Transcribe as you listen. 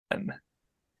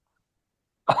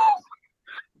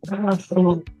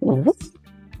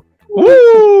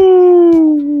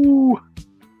Woo!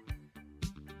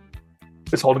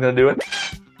 Is Holden gonna do it?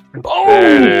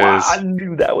 There it is. I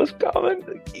knew that was coming.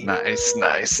 Nice.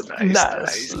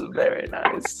 Very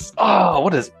nice. Oh,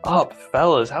 what is up,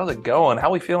 fellas? How's it going? How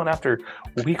are we feeling after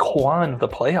week one of the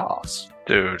playoffs?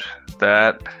 Dude,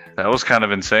 that was kind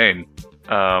of insane.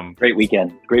 Great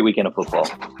weekend of football.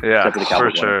 Yeah, for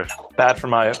for sure. Bad for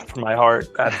my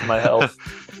heart. Bad for my health.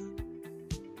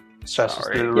 Stress was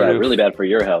through the Yeah, roof. really bad for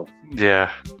your health.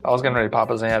 Yeah. I was getting ready to pop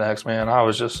a Xanax, man. I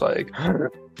was just like,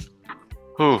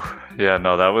 Whew. Yeah,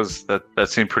 no, that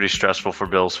seemed pretty stressful for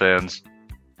Bills fans.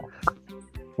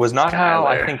 was not how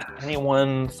I Skylar. think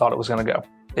anyone thought it was going to go.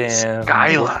 And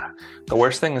Skylar. the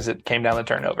worst thing is it came down to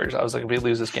turnovers. I was like, if we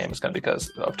lose this game, it's going to be because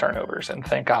of turnovers. And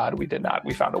thank God we did not.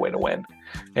 We found a way to win.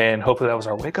 And hopefully that was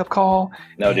our wake-up call.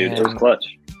 No, dude, it was clutch.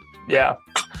 Yeah.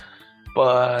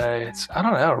 But I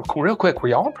don't know. Real quick, were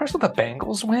y'all impressed with the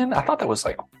Bengals win? I thought that was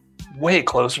like way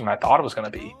closer than I thought it was going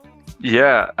to be.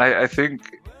 Yeah, I think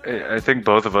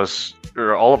both of us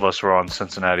or all of us were on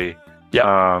Cincinnati.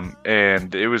 Yeah.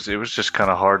 And it was just kind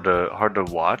of hard to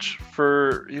watch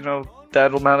for,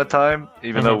 that amount of time,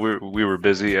 even though we were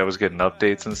busy. I was getting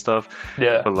updates and stuff.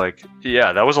 Yeah. But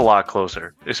that was a lot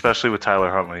closer, especially with Tyler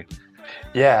Huntley.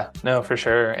 Yeah, no, for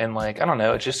sure. And I don't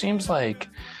know, it just seems like,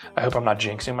 I hope I'm not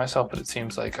jinxing myself, but it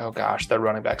seems like, oh gosh, the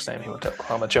running back's name, he went to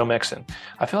Oklahoma, Joe Mixon.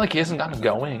 I feel like he hasn't gotten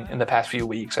going in the past few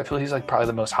weeks. I feel he's probably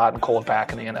the most hot and cold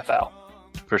back in the NFL.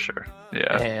 For sure.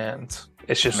 Yeah. And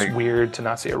it's just weird to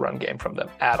not see a run game from them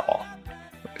at all.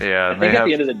 Yeah. I think at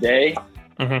the end of the day,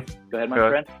 Mhm. Go ahead, my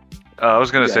friend. I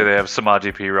was gonna Yeah. say they have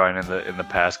Samaje Perine in the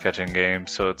pass catching game,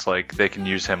 so it's like they can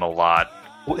use him a lot.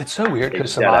 Well, it's so weird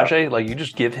because Shout out. Samaje, you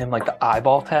just give him the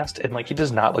eyeball test, and he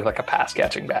does not look like a pass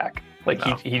catching back. No.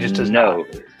 He just does No, not.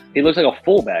 he looks like a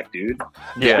fullback, dude.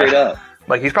 Yeah. Straight up.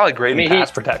 He's probably great I mean, in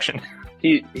pass protection.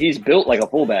 He's built like a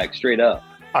fullback, straight up.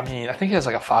 I mean, I think he has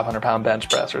a 500-pound bench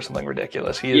press or something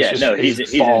ridiculous. He is Yeah, just no, he's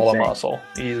he's ball of insane. muscle.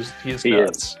 He's He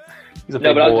nuts. He's a No,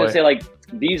 big but I was boy. gonna say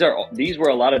these were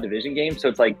a lot of division games, so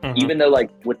it's Mhm. even though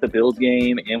with the Bills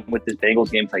game and with this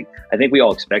Bengals game, it's I think we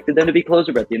all expected them to be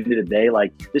closer, but at the end of the day,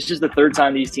 this is the third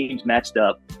time these teams matched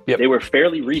up. Yep. They were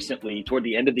fairly recently toward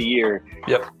the end of the year.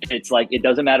 Yep. It's it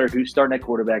doesn't matter who's starting at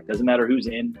quarterback, doesn't matter who's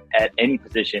in at any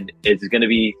position. It's going to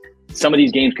be some of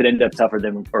these games could end up tougher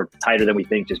than or tighter than we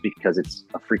think just because it's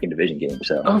a freaking division game.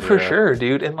 So Oh, for Yeah. sure,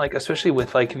 dude. And especially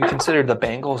with if you consider the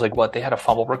Bengals, what they had a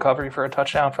fumble recovery for a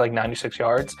touchdown for 96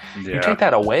 yards. Yeah. You take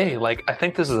that away, I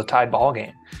think this is a tied ball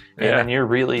game. And Yeah. then you're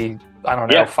really, I don't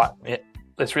know,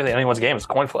 it's really anyone's game. It's a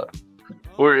coin flip.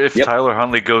 Or if Yep. Tyler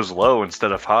Huntley goes low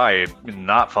instead of high and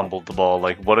not fumbled the ball,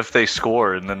 what if they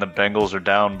score and then the Bengals are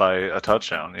down by a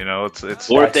touchdown? It's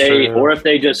or if That's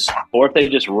they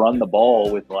just run the ball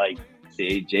with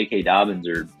say J.K. Dobbins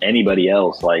or anybody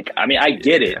else. I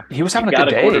get it. He was having a You got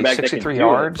good a day. quarterback that can 63 do it,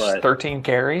 yards, but- 13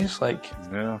 carries.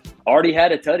 yeah. Already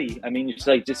had a tutty. I mean,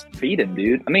 just feed him,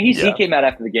 dude. I mean, he Yeah. came out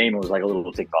after the game and was a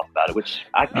little ticked off about it, which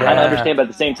I kind Yeah. of understand. But at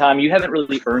the same time, you haven't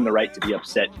really earned the right to be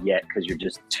upset yet because you're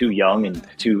just too young and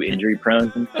too injury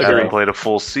prone. Haven't played a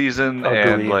full season,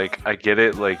 and Agreed. I get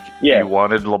it. Yeah. You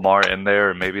wanted Lamar in there,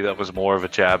 and maybe that was more of a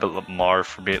jab at Lamar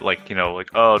for me.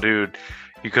 Oh, dude,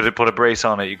 you could have put a brace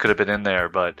on it. You could have been in there,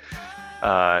 but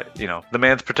the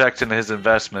man's protecting his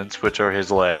investments, which are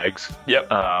his legs.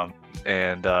 Yep.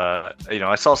 And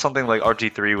I saw something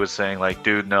RG3 was saying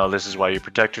dude, no, this is why you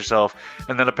protect yourself.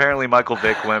 And then apparently Michael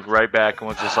Vick went right back and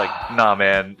was just nah,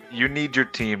 man, you need your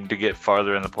team to get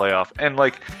farther in the playoff. And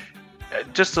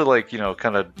just to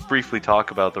kind of briefly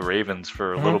talk about the Ravens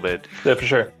for a little bit. Yeah, for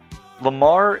sure.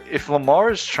 If Lamar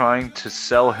is trying to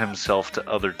sell himself to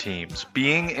other teams,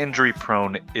 being injury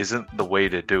prone isn't the way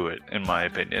to do it, in my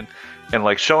opinion.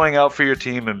 And showing out for your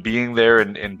team and being there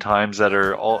in times that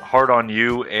are hard on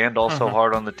you and also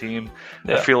hard on the team,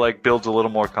 Yeah. I feel builds a little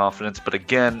more confidence. But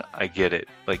again, I get it.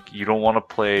 You don't want to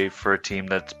play for a team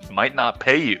that might not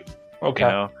pay you.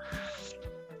 Okay.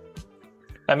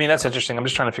 I mean, that's interesting. I'm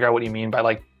just trying to figure out what you mean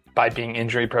by being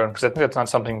injury prone, because I think that's not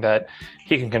something that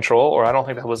he can control, or I don't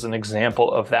think that was an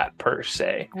example of that per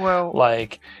se. Well,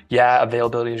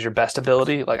 Availability is your best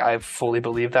ability. I fully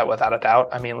believe that without a doubt.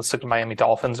 I mean, let's look at Miami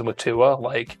Dolphins and with Tua,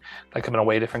 that could have been a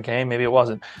way different game. Maybe it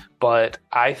wasn't. But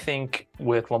I think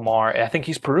with Lamar, I think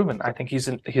he's proven. I think he's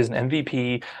an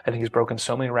MVP. I think he's broken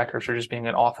so many records for just being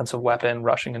an offensive weapon,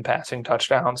 rushing and passing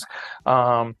touchdowns.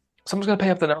 Someone's going to pay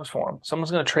up the nose for him.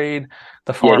 Someone's going to trade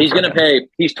the farm. Yeah, he's for going to him. pay.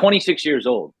 He's 26 years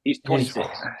old. He's 26.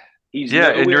 He's yeah,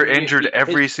 and you're nowhere near- injured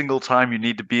every single time you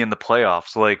need to be in the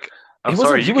playoffs. I'm wasn't-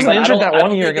 sorry. he You wasn't can, injured that I don't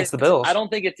one year think against the it's- Bills. I don't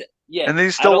think it's and then he I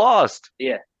still don't- lost.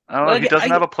 Yeah, I don't know. He doesn't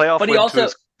have a playoff but win he also to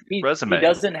his he resume.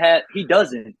 He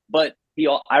doesn't. But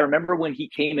I remember when he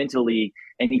came into the league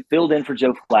and he filled in for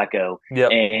Joe Flacco,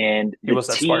 Yep. and He the was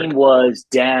that team spark. was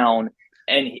down,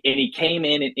 and he came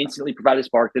in and instantly provided a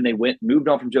spark. Then they moved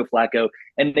on from Joe Flacco,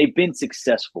 and they've been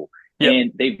successful. Yep.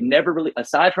 And they've never really,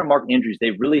 aside from Mark Andrews,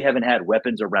 they really haven't had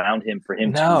weapons around him for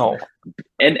him No. to.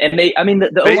 And they, I mean,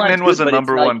 the O-line's Bateman was good, a but it's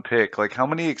number like- one pick. Like, how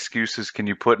many excuses can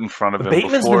you put in front of him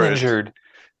Bateman's before been it's- injured.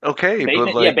 Okay, Bateman,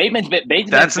 but like, Bateman's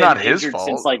that's been not his injured fault.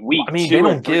 since like week I mean, 2 they or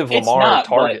don't 3. give It's Lamar not,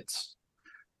 but- targets.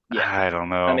 Yeah. I don't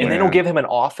know. I mean, And they man. don't give him an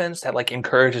offense that like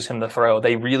encourages him to throw.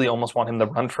 They really almost want him to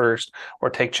run first or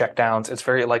take checkdowns. It's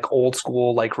very like old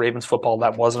school, like Ravens football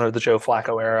that wasn't under the Joe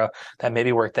Flacco era that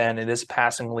maybe worked then. It is a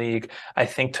passing league. I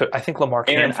think Lamar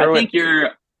can Aaron, throw I think it.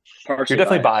 you're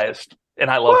Definitely biased, and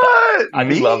I love that. What? I do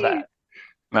Me? love that.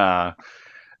 Nah.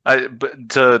 But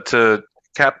to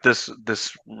cap this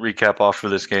recap off for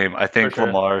this game, I think For sure.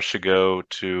 Lamar should go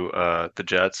to the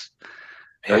Jets.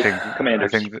 I think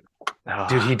Commanders. I think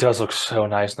Dude, he does look so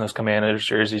nice in those Commanders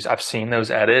jerseys. I've seen those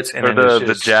edits, and or then it's the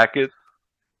just, jacket,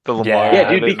 the Lamar Yeah, dude,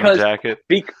 edit and the because- jacket.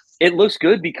 It looks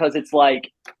good because it's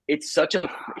like he's such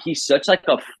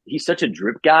a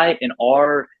drip guy, and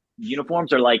our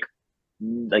uniforms are like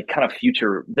kind of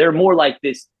future. They're more like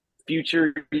this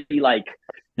future, like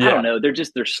I don't know. They're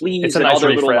just their sleeves It's a and nice all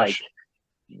their little refresh.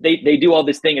 like they do all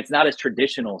this thing. It's not as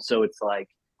traditional, so it's like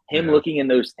him Yeah. looking in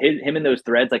him in those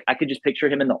threads. Like I could just picture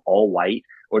him in the all white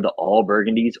or the all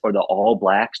burgundies or the all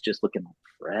blacks, just looking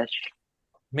fresh.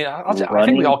 I mean, I think we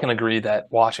running. all can agree that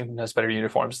Washington has better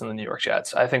uniforms than the New York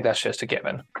Jets. I think that's just a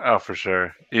given. Oh, for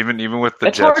sure. Even with the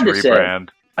That's Jets hard to say. rebrand.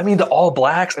 I mean, the all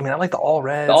blacks. I mean, I like the all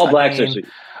reds. The all I blacks mean, are sweet.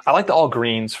 I like the all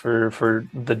greens for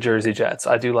the Jersey Jets.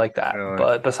 I do like that. Really?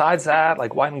 But besides that,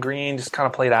 like white and green just kind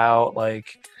of played out.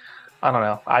 Like, I don't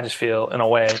know. I just feel in a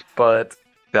way, but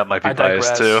That might be I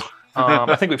biased digress. too.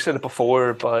 I think we've said it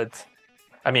before, but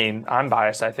I mean, I'm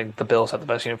biased. I think the Bills have the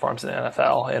best uniforms in the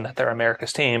NFL and that they're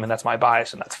America's team, and that's my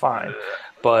bias, and that's fine.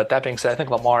 But that being said, I think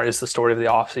Lamar is the story of the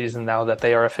offseason now that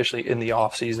they are officially in the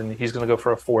offseason. He's going to go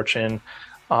for a fortune.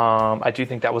 I do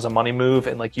think that was a money move,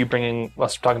 and like you bringing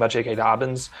us talking about J.K.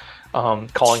 Dobbins,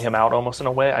 calling him out almost in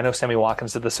a way. I know Sammy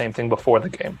Watkins did the same thing before the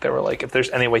game. They were like, if there's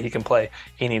any way he can play,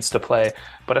 he needs to play.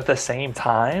 But at the same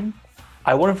time,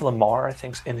 I wonder if Lamar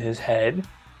thinks in his head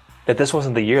that this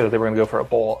wasn't the year that they were going to go for a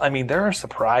bowl. I mean, there are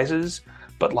surprises,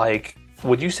 but like,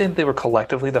 would you say that they were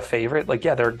collectively the favorite? Like,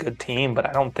 yeah, they're a good team, but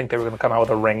I don't think they were going to come out with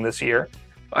a ring this year.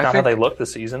 Not how they looked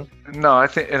this season. No, I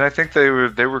think they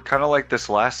were kind of like this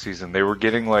last season. They were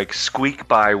getting like squeak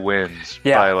by wins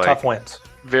Yeah, by like tough wins.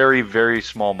 very, very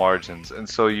small margins. And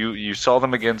so you saw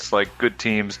them against like good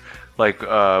teams, like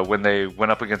when they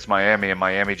went up against Miami, and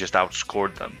Miami just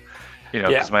outscored them. You know,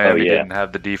 Yeah. because Miami Oh, yeah. didn't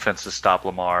have the defense to stop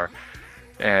Lamar.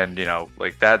 And, you know,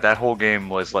 like that whole game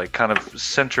was like kind of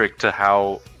centric to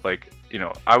how, like, you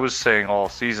know, I was saying all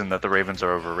season that the Ravens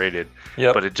are overrated,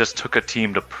 Yep. but it just took a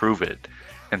team to prove it.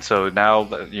 And so now,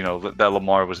 you know, that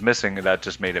Lamar was missing, that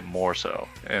just made it more so.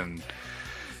 And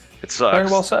it sucks. Very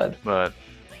well said. But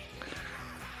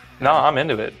No, I'm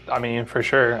into it. I mean, for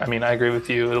sure. I mean, I agree with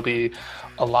you. It'll be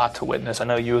a lot to witness. I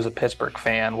know you as a Pittsburgh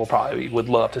fan would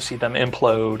love to see them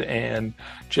implode and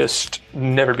just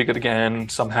never be good again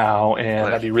somehow, and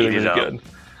that'd be really, Eat it really up. good.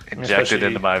 injected Especially-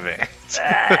 into my veins.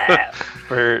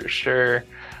 For sure.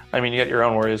 I mean, you got your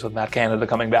own worries with Matt Canada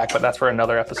coming back, but that's for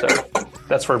another episode.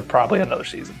 That's for probably another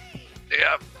season.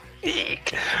 Yeah.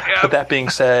 But that being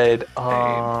said,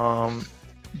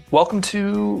 welcome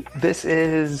to This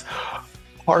Is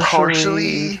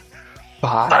Partially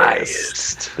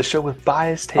Biased. The show with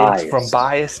biased takes from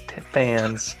biased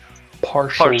fans.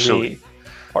 Partially.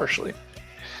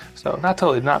 So not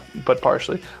totally, but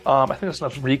partially. I think that's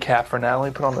enough recap for now. Let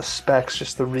me put on the specs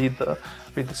just to read the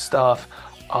stuff.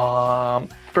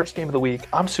 First game of the week.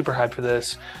 I'm super hyped for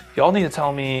this. Y'all need to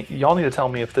tell me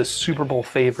if this Super Bowl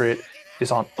favorite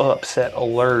is on upset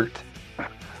alert.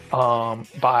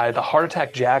 By the Heart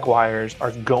Attack Jaguars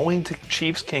are going to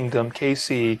Chiefs Kingdom,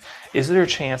 KC. Is there a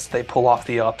chance they pull off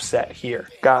the upset here?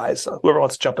 Guys, whoever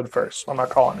wants to jump in first. I'm not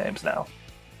calling names now.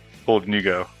 Golden, you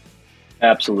go.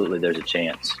 Absolutely, there's a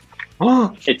chance.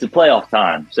 It's a playoff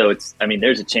time, so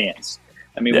there's a chance.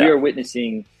 I mean, Yeah. we are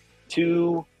witnessing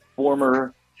two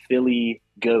former Philly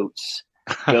goats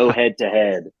go head to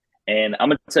head, and I'm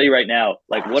gonna tell you right now,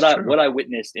 like what I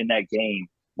witnessed in that game.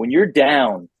 When you're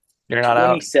down You're not out.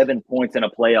 27 points in a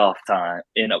playoff time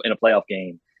in a playoff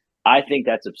game, I think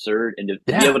that's absurd. And to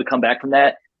be able to come back from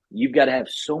that, you've got to have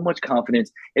so much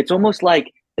confidence. It's almost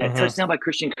like that touchdown by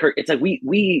Christian Kirk. It's like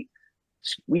we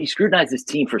we scrutinize this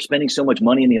team for spending so much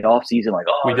money in the offseason. Like,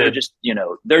 oh,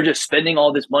 they're just spending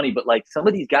all this money. But like some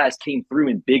of these guys came through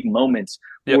in big moments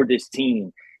for this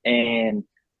team. And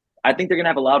I think they're going to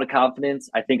have a lot of confidence.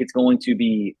 I think it's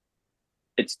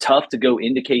tough to go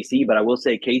into KC, but I will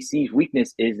say KC's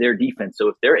weakness is their defense. So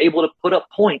if they're able to put up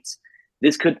points,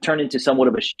 this could turn into somewhat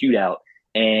of a shootout.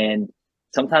 And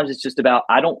sometimes it's just about,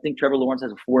 I don't think Trevor Lawrence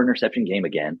has a 4-interception game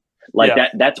again. Like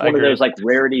that's one of those like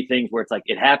rarity things where it's like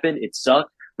it happened, it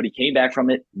sucked, but he came back from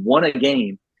it, won a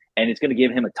game, and it's going to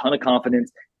give him a ton of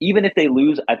confidence. Even if they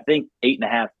lose, I think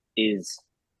 8.5 is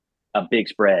a big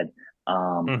spread.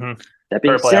 That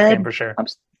being said, game for sure.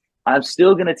 I'm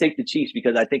still going to take the Chiefs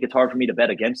because I think it's hard for me to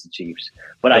bet against the Chiefs,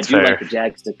 but that's I do like the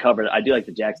Jags to cover. I do like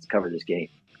the Jags to cover this game.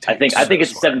 I think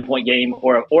it's a 7-point game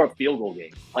or a field goal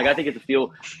game. Like I think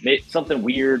it's something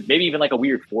weird, maybe even like a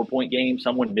weird 4-point game.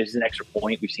 Someone misses an extra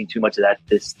point. We've seen too much of that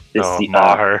this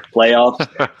playoffs.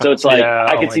 So it's like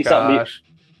I could see something.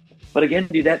 But again,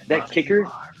 dude, that kicker.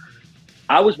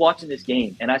 I was watching this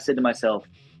game and I said to myself,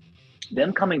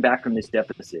 them coming back from this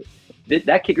deficit,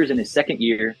 that kicker's in his second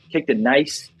year, kicked a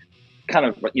nice kind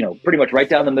of, pretty much right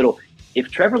down the middle. If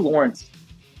Trevor Lawrence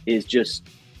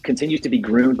continues to be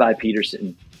groomed by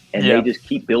Peterson and they just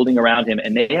keep building around him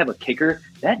and they have a kicker,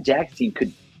 that Jags team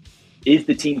is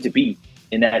the team to beat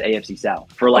in that AFC South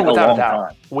for a long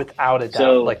time. Without a doubt.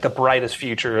 So, like the brightest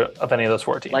future of any of those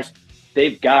 4 teams. Like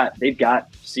they've got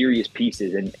serious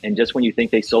pieces, and just when you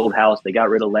think they sold house, they got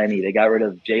rid of Lenny, they got rid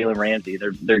of Jalen Ramsey,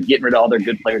 they're getting rid of all their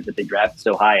good players that they drafted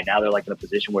so high, and now they're like in a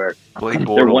position where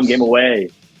they're one game away.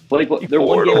 They're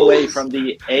one game away from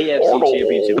the AFC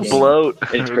Championship game. Bloat.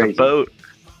 It's crazy. Boat.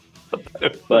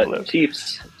 But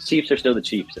Chiefs are still the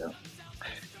Chiefs, though.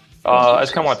 I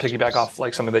just kind of want to piggyback off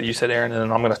like something that you said, Aaron, and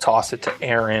then I'm going to toss it to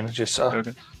Aaron. Just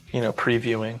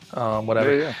previewing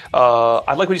whatever. Yeah.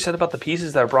 I like what you said about the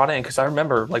pieces that are brought in because I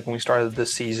remember like when we started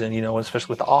this season,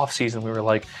 especially with the off season, we were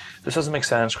like, this doesn't make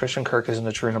sense. Christian Kirk isn't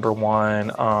the true number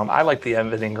one. I like the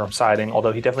Evan Ingram sighting,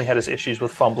 although he definitely had his issues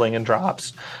with fumbling and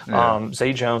drops.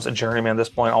 Zay Jones, a journeyman at this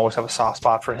point, always have a soft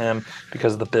spot for him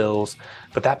because of the Bills.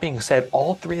 But that being said,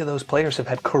 all 3 of those players have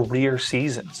had career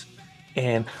seasons.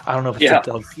 And I don't know if it's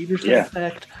the Doug Peterson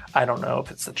effect. I don't know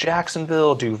if it's the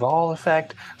Jacksonville, Duval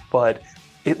effect. But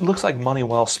it looks like money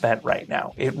well spent right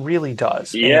now. It really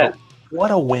does. Yeah. And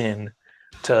what a win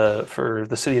for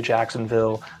the city of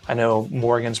Jacksonville. I know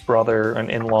Morgan's brother and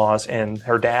in-laws and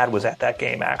her dad was at that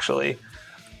game actually.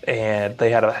 And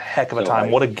they had a heck of a time.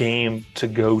 Right. What a game to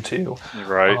go to.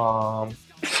 Right.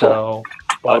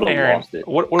 But Aaron,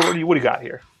 what do you got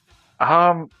here?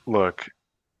 Look,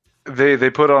 they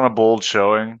put on a bold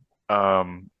showing.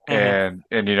 And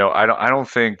I don't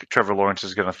think Trevor Lawrence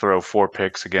is going to throw 4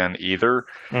 picks again either.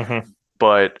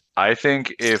 But I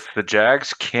think if the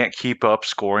Jags can't keep up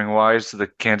scoring wise, the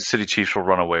Kansas City Chiefs will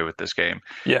run away with this game.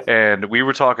 Yeah. And we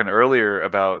were talking earlier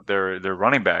about their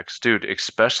running backs, dude,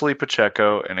 especially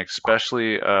Pacheco and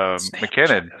especially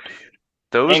McKinnon.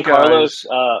 Those and guys.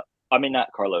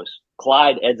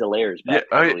 Clyde Edwards-Helaire back.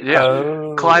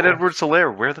 Clyde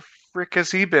Edwards-Helaire. Where the frick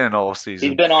has he been all season?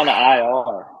 He's been on the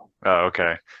IR. Oh,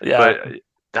 okay. Yeah. But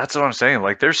that's what I'm saying.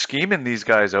 Like, they're scheming these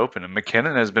guys open, and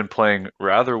McKinnon has been playing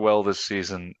rather well this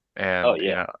season. And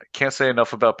I can't say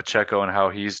enough about Pacheco and how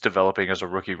he's developing as a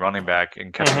rookie running back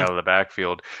and coming out of the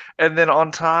backfield. And then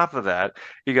on top of that,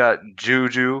 you got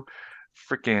Juju,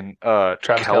 freaking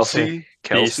Kelsey,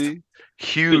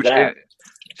 huge.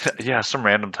 Some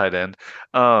random tight end.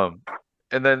 And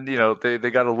then, they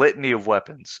got a litany of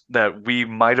weapons that we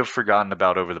might have forgotten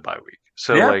about over the bye week.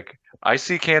 So, I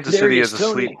see Kansas City as a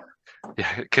sleep.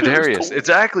 Yeah, Kadarius.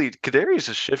 Exactly. Kadarius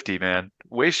is shifty, man.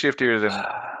 Way shiftier than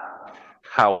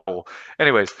Howell.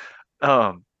 Anyways,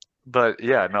 I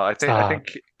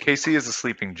think KC is a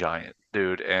sleeping giant,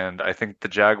 dude. And I think the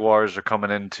Jaguars are coming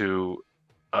into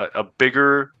a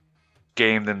bigger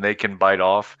game than they can bite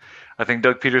off. I think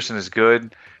Doug Peterson is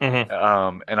good. And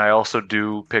I also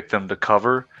do pick them to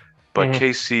cover. But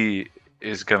KC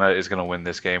is gonna win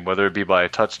this game, whether it be by a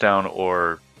touchdown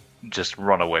or just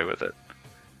run away with it.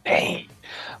 Dang.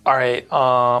 All right.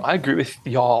 I agree with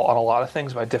y'all on a lot of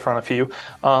things, but I differ on a few.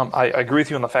 I agree with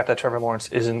you on the fact that Trevor Lawrence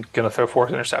isn't going to throw 4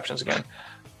 interceptions again.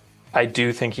 I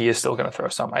do think he is still going to throw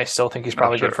some. I still think he's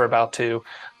probably good for about 2.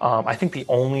 I think the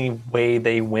only way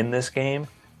they win this game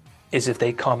is if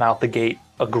they come out the gate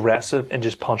aggressive and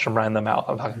just punch them right in the mouth.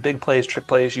 I'm talking big plays, trick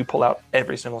plays. You pull out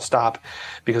every single stop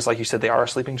because, like you said, they are a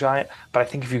sleeping giant. But I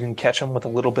think if you can catch them with a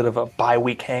little bit of a bye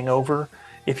week hangover,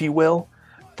 if you will,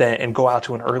 and go out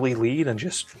to an early lead and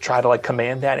just try to like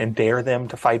command that and dare them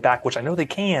to fight back, which I know they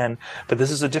can, but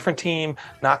this is a different team,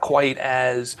 not quite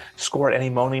as score at any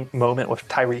moment with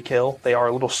Tyreek Hill. They are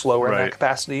a little slower in that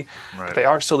capacity, but they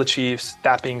are still the Chiefs.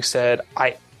 That being said,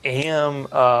 I'm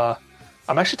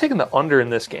actually taking the under in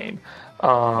this game.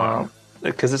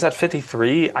 Because it's at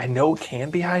 53. I know it can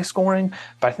be high scoring,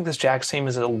 but I think this Jags team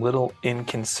is a little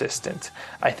inconsistent.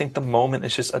 I think the moment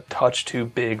is just a touch too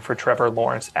big for Trevor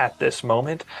Lawrence at this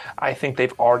moment. I think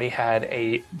they've already had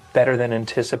a better than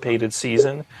anticipated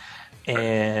season.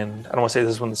 And I don't want to say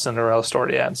this is when the Cinderella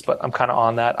story ends, but I'm kind of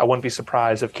on that. I wouldn't be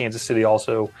surprised if Kansas City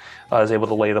also is able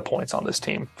to lay the points on this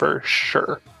team for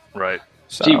sure. Right.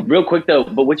 So. See, real quick though,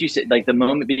 but what you said, like the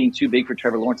moment being too big for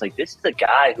Trevor Lawrence, like this is a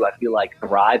guy who I feel like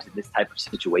thrives in this type of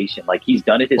situation. Like he's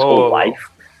done it his whole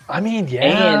life. I mean,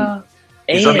 yeah.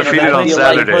 And he's undefeated on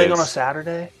Saturdays. Playing on a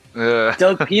Saturday.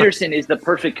 Doug Peterson is the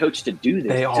perfect coach to do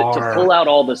this, to pull out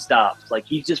all the stops. Like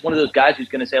he's just one of those guys who's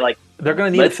going to say, like, they're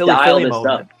going to need a Philly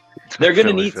moment. They're going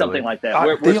to need something like that.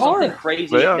 Where something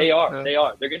crazy. They are.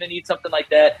 They're going to need something like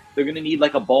that. They're going to need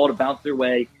like a ball to bounce their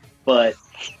way. But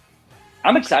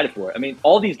I'm excited for it. I mean,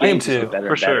 all these games get better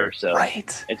and better. So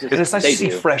right. It's nice to see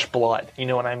fresh blood. You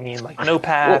know what I mean? Like no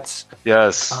Pats.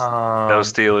 Yes. No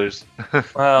Steelers.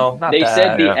 Well, not they that.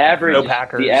 said the average. No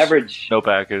Packers. No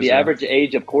Packers. The average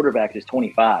age of quarterback is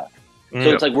 25. So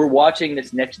it's like we're watching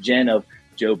this next gen of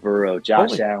Joe Burrow,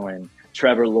 Josh Allen,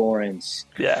 Trevor Lawrence,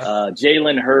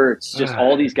 Jalen Hurts, just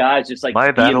all these guys just like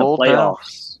be in the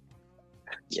playoffs.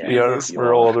 Yeah,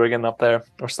 we're old. We're getting up there.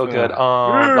 We're still good.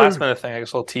 Last minute thing, I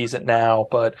guess we'll tease it now.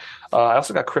 But I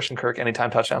also got Christian Kirk,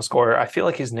 anytime touchdown scorer. I feel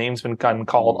like his name's been gotten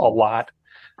called a lot,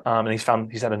 and he's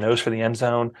had a nose for the end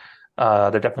zone.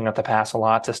 They're definitely going to pass a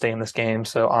lot to stay in this game.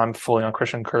 So I'm fully on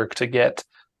Christian Kirk to get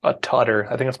a tutter.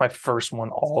 I think it's my first one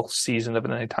all season of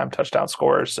an anytime touchdown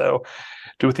scorer. So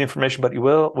do with the information, but you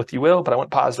will. But I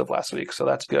went positive last week, so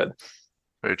that's good.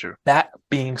 Very true. That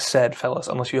being said, fellas,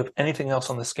 unless you have anything else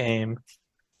on this game.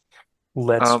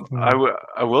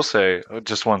 I will say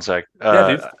just one sec.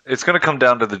 It's going to come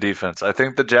down to the defense. I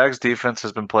think the Jags defense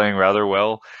has been playing rather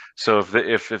well. So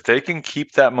if they can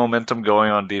keep that momentum going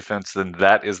on defense, then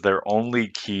that is their only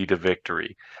key to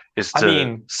victory.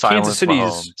 Silence Kansas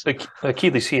City's Mahomes.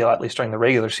 Achilles heel, at least during the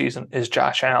regular season, is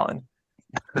Josh Allen.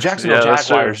 The Jacksonville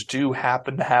Jaguars do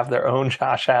happen to have their own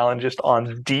Josh Allen just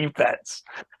on defense.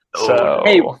 So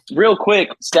hey, real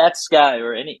quick, Stats Guy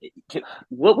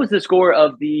what was the score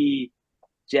of the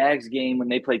Jags game when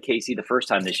they played KC the first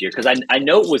time this year? Because I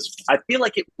know I feel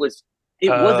like it was a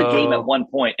game at one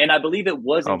point, and I believe it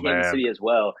was in Kansas City as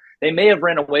well. They may have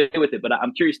ran away with it, but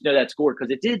I'm curious to know that score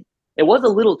because it was a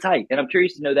little tight, and I'm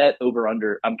curious to know that over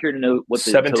under. I'm curious to know what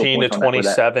the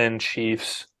 17-27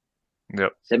 Chiefs.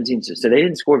 Yep. 17. So they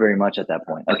didn't score very much at that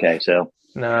point. Okay, so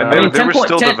no, and they were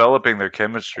still developing their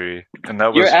chemistry, and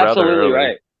that was you're absolutely rather early.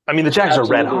 Right. I mean, the Jags are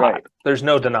red hot. Right. There's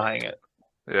no denying it.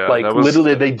 Yeah,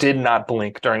 literally, they did not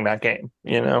blink during that game.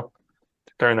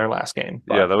 During their last game.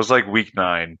 But. Yeah, that was like week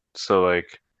 9. So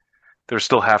like, there's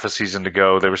still half a season to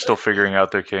go. They were still figuring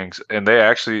out their kinks, and they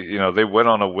actually, they went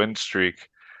on a win streak.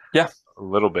 Yeah, a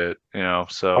little bit.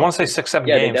 So I want to say 6-7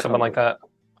 games, something like that.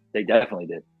 They definitely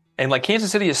did. And like Kansas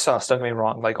City is sus. Don't get me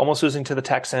wrong. Like almost losing to the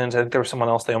Texans. I think there was someone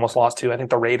else they almost lost to. I think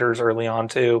the Raiders early on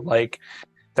too. Like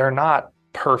they're not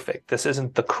perfect. This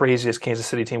isn't the craziest Kansas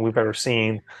City team we've ever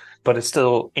seen, but it's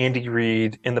still Andy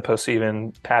Reid in the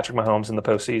postseason, Patrick Mahomes in the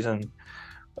postseason.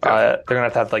 They're gonna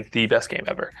have to have like the best game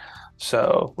ever.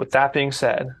 So with that being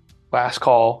said, last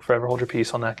call. Forever hold your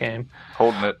peace on that game.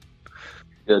 Holding it.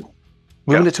 Good.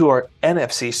 Moving it to our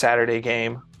NFC Saturday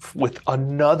game with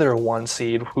another 1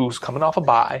 seed who's coming off a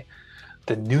bye.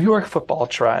 The New York Football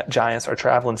Giants are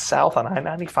traveling south on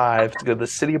I-95 to go to the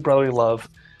city of brotherly love,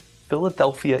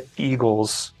 Philadelphia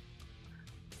Eagles.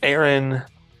 Aaron,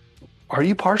 are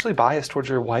you partially biased towards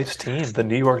your wife's team, the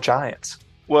New York Giants?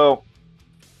 Well,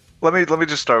 let me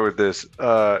just start with this.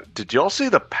 Did y'all see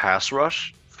the pass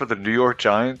rush for the New York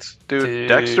Giants? Dude.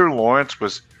 Dexter Lawrence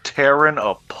was tearing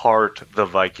apart the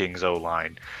Vikings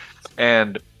O-line.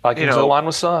 And Vikings O-line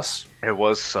was sus. It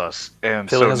was sus. And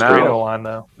Philly has now great O-line,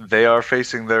 though. They are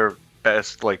facing their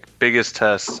biggest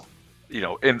tests,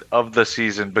 of the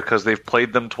season because they've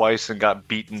played them twice and got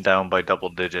beaten down by double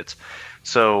digits.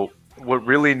 So what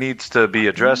really needs to be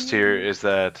addressed here is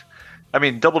that,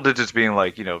 double digits being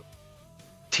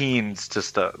teens to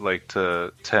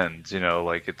to tens.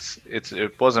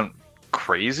 It wasn't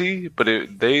crazy, but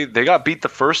they got beat the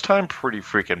first time pretty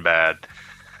freaking bad.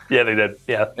 Yeah, they did.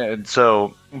 Yeah. And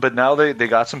so, but now they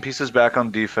got some pieces back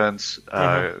on defense.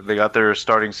 They got their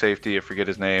starting safety. I forget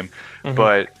his name,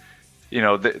 but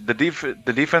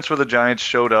the defense for the Giants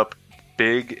showed up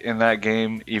big in that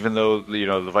game, even though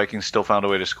the Vikings still found a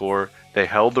way to score. They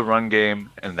held the run game,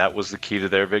 and that was the key to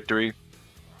their victory.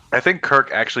 I think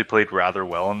Kirk actually played rather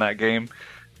well in that game.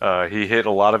 He hit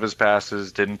a lot of his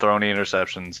passes, didn't throw any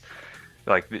interceptions.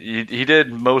 Like he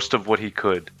did most of what he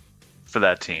could for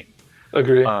that team.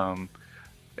 Agree.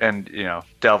 And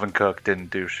Dalvin Cook didn't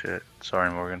do shit.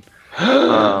 Sorry, Morgan.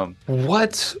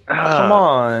 What? Come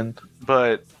on.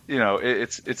 But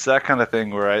it's that kind of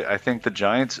thing where I think the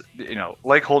Giants,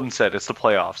 like Holden said, it's the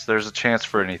playoffs. There's a chance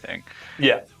for anything.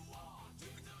 Yeah.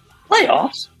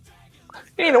 Playoffs?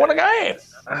 You ain't won a game.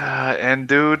 And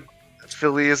dude,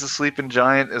 Philly is a sleeping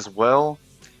giant as well.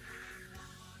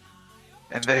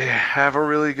 And they have a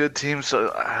really good team,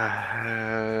 so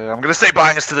I'm going to say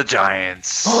bias to the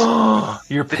Giants.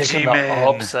 You're picking the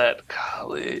upset.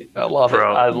 Golly, I love it.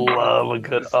 I love a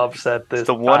good upset this It's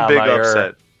the one big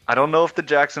upset. I don't know if the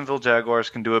Jacksonville Jaguars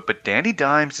can do it, but Danny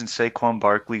Dimes and Saquon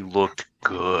Barkley looked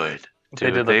good.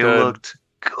 Dude, they looked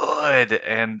good.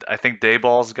 And I think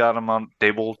Dayball's got him on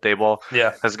Dayball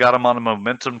has got him on a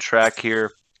momentum track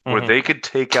here where they could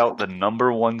take out the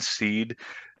number 1 seed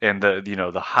and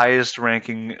the highest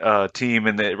ranking team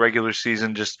in the regular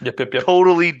season, just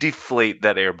totally deflate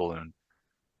that air balloon.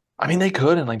 I mean, they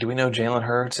could, and do we know Jalen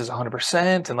Hurts is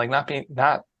 100%, and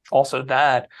not also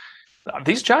that.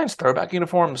 These Giants throwback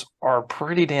uniforms are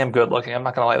pretty damn good looking. I'm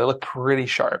not gonna lie, they look pretty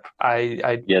sharp.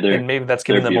 And maybe that's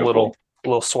giving them beautiful. a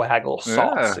little swag, a little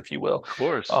sauce, if you will. Of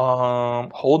course.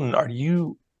 Holden, are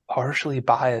you partially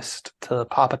biased to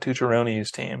Papa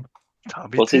Tucciaroni's team?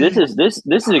 Well, see, this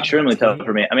is extremely tough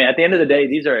for me. I mean, at the end of the day,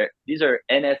 these are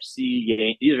NFC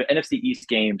games. These are NFC East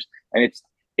games, and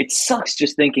it sucks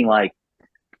just thinking I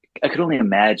could only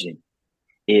imagine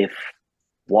if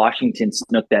Washington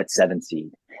snuck that 7th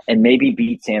seed and maybe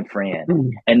beat San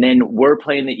Fran, and then we're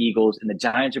playing the Eagles, and the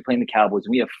Giants are playing the Cowboys,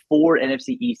 and we have 4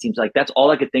 NFC East teams. That's all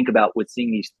I could think about with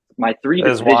seeing my 3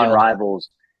 division rivals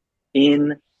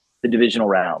in the divisional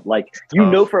round.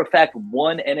 For a fact,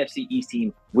 1 NFC East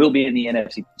team will be in the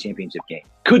NFC Championship game.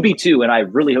 Could be 2, and I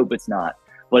really hope it's not.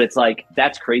 But it's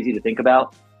that's crazy to think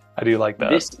about. I do like that.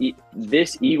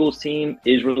 This Eagles team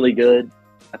is really good.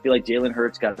 I feel like Jalen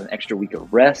Hurts got an extra week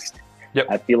of rest. Yep.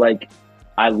 I feel like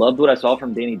I loved what I saw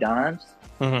from Danny Dimes.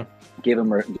 Give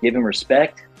him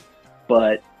respect,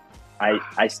 but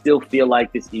I still feel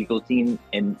like this Eagles team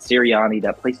and Sirianni,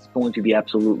 that place is going to be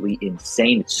absolutely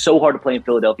insane. It's so hard to play in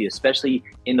Philadelphia, especially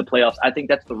in the playoffs. I think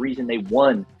that's the reason they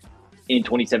won in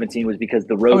 2017 was because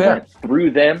the road went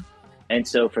through them. And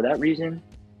so for that reason,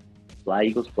 fly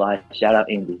Eagles fly. Shout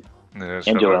out Andy. Yeah,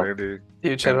 and Joel.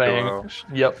 Shout out Andy.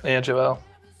 Yep, and Joel.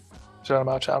 Shout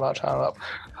out.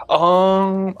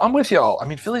 I'm with y'all. I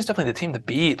mean, Philly's definitely the team to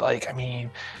beat.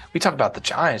 We talk about the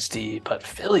Giants' D, but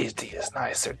Philly's D is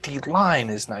nice. Their D line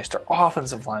is nice. Their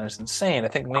offensive line is insane. I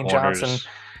think Lane Johnson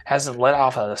hasn't let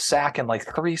off a sack in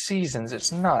 3 seasons.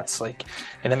 It's nuts. And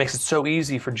that makes it so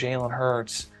easy for Jalen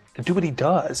Hurts to do what he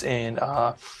does. And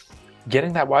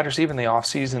getting that wide receiver in the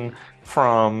offseason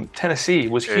from Tennessee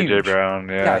was huge. A.J. Brown,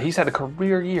 yeah, he's had a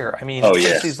career year. I mean,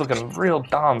 Tennessee's looking real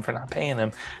dumb for not paying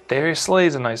him. Darius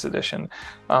Slay's a nice addition.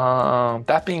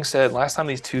 That being said, last time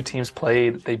these 2 teams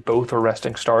played, they both were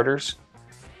resting starters.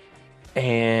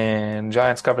 And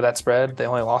Giants covered that spread. They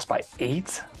only lost by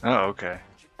 8. Oh, okay.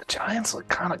 The Giants look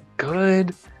kind of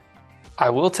good. I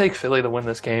will take Philly to win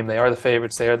this game. They are the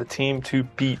favorites. They are the team to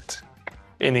beat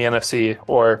in the NFC.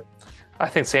 Or I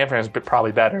think San Fran's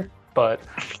probably better. But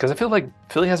because I feel like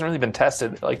Philly hasn't really been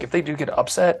tested. If they do get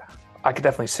upset, I could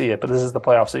definitely see it. But this is the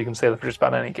playoffs, so you can say that for just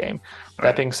about any game.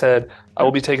 That being said, I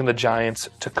will be taking the Giants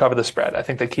to cover the spread. I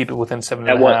think they keep it within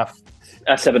 7.5.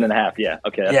 At 7.5, yeah.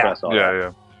 Okay, that's what I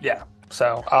saw. Yeah.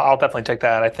 So I'll definitely take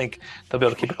that. I think they'll be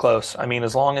able to keep it close. I mean,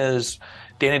 as long as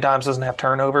Danny Dimes doesn't have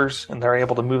turnovers and they're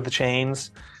able to move the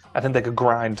chains, I think they could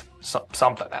grind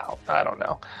something out. I don't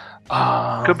know.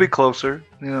 Could be closer,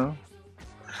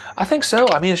 I think so.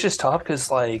 I mean, it's just tough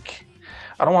because, I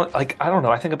don't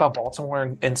know. I think about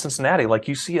Baltimore and Cincinnati.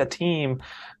 You see a team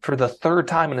for the 3rd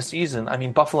time in a season. I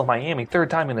mean, Buffalo, Miami, 3rd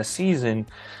time in a season.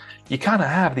 You kind of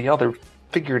have the other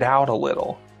figured out a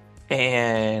little.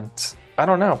 And I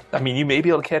don't know. I mean, you may be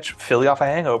able to catch Philly off a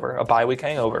hangover, a bye week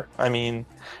hangover. I mean,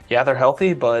 yeah, they're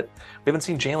healthy, but we haven't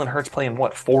seen Jalen Hurts play in,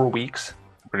 4 weeks?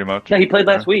 Pretty much. Yeah, he played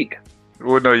last week.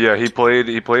 Well, no, yeah, he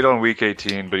played on week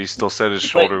 18, but he still said his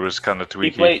shoulder was kind of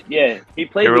tweaky. He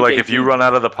played. They were like, if you run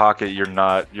out of the pocket, you're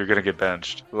gonna get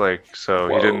benched. So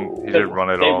he didn't run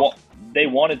at all. They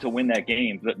wanted to win that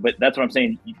game, but that's what I'm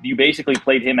saying. You basically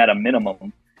played him at a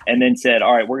minimum, and then said,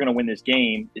 all right, we're gonna win this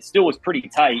game. It still was pretty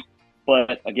tight,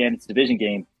 but again, it's a division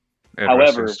game.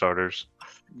 Interesting starters.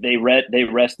 They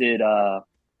rested.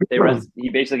 He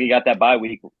basically got that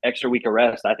extra week of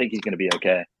rest. I think he's going to be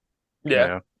okay.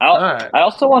 Yeah. I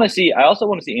also want to see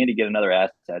Andy get another ass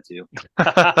tattoo.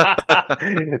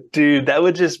 Dude, that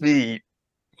would just be.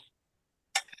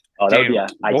 Oh, that would be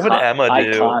what would Emma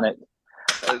do? Iconic.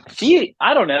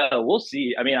 I don't know. We'll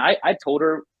see. I mean, I told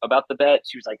her about the bet.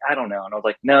 She was like, I don't know, and I was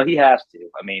like, no, he has to.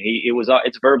 I mean,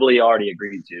 it's verbally already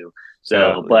agreed to. So,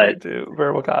 yeah, but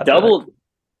verbal contract.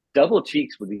 Double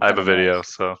cheeks would be. I have a video,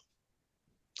 so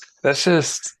that's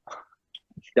just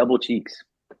double cheeks.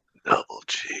 Double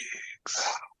cheeks.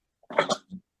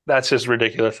 That's just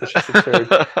ridiculous. It's just absurd.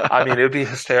 I mean, it would be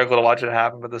hysterical to watch it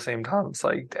happen, but at the same time, it's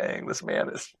like, dang, this man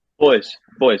is. Boys.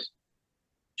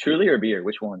 Truly or beer?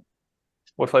 Which one?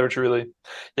 What flavor Truly?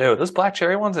 Yo, those black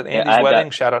cherry ones at Andy's wedding,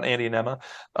 shout out Andy and Emma,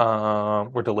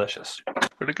 were delicious.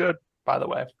 Pretty good. By the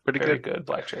way. Very good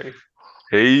black cherry.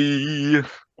 Hey.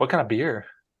 What kind of beer?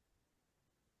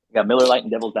 Got Miller Lite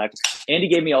and Devil's Back. Andy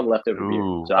gave me all the leftover beer.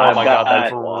 So God,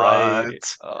 that's right.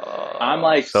 I'm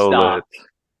like so stocked.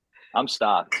 I'm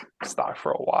stocked. Stocked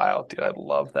for a while, dude. I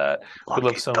love that. We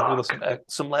love some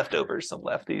leftovers, some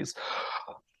lefties.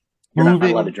 You're not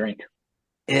allowed to drink.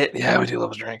 Yeah, we do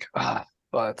love a drink.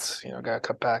 But, gotta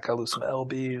cut back. I lose some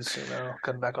LBs,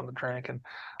 cutting back on the drink. And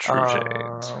True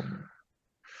James.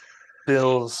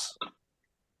 Bills,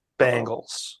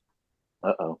 Bengals.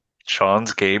 Uh-oh.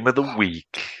 Sean's game of the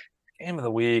week. Game of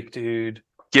the week, dude.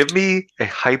 Give me a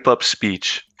hype up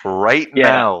speech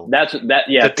now.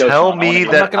 To tell me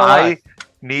that I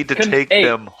need to take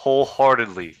them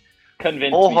wholeheartedly.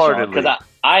 Convince me, because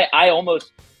I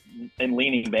almost am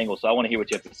leaning Bengals, so I want to hear what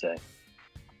you have to say.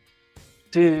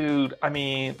 Dude, I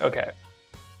mean, okay.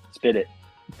 Spit it.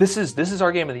 This is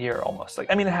our game of the year almost. It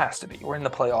has to be. We're in the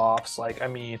playoffs.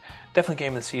 Definitely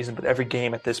game of the season, but every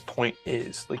game at this point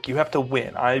is. You have to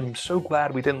win. I'm so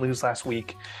glad we didn't lose last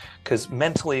week because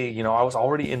mentally, I was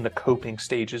already in the coping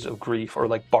stages of grief or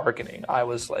bargaining. I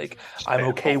was I'm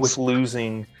okay with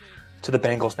losing to the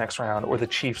Bengals next round or the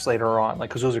Chiefs later on,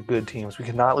 because those are good teams. We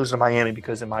cannot lose to Miami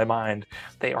because in my mind,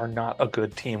 they are not a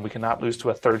good team. We cannot lose to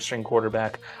a third string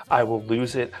quarterback. I will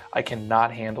lose it. I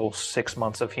cannot handle 6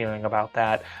 months of hearing about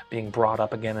that being brought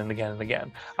up again and again and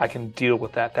again. I can deal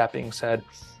with that. That being said,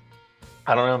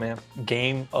 I don't know, man.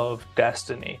 Game of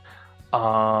destiny.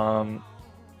 Obviously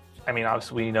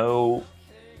we know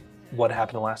what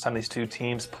happened the last time these two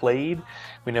teams played.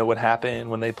 We know what happened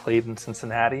when they played in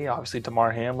Cincinnati. Obviously,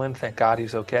 Damar Hamlin, thank God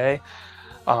he's okay.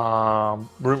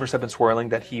 Rumors have been swirling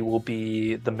that he will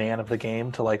be the man of the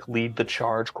game to lead the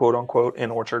charge, quote unquote,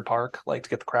 in Orchard Park, to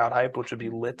get the crowd hyped, which would be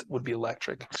lit, would be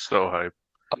electric. So hype.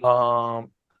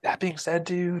 That being said,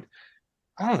 dude,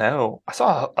 I don't know. I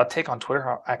saw a take on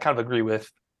Twitter I kind of agree with.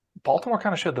 Baltimore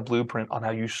kind of showed the blueprint on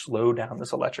how you slow down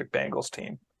this electric Bengals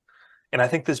team. And I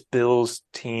think this Bills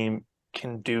team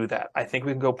can do that. I think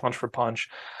we can go punch for punch.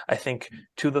 I think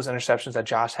two of those interceptions that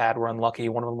Josh had were unlucky.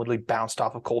 One of them literally bounced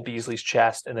off of Cole Beasley's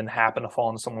chest and then happened to fall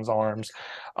into someone's arms.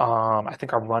 I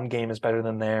think our run game is better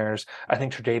than theirs. I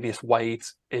think Tre'Davious White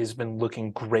has been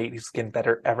looking great. He's getting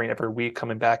better every week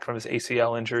coming back from his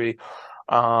ACL injury.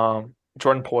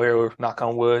 Jordan Poyer, knock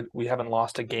on wood, we haven't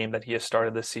lost a game that he has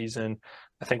started this season.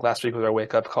 I think last week was our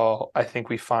wake-up call. I think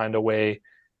we find a way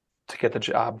to get the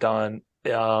job done,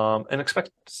 and expect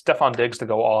Stephon Diggs to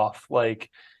go off. The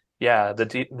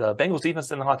Bengals defense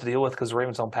didn't have to deal with because the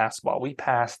Ravens don't pass the ball. We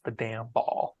pass the damn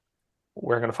ball.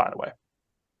 We're going to find a way.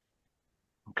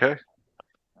 Okay.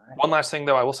 One last thing,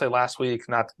 though, I will say last week,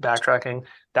 not backtracking,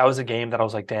 that was a game that I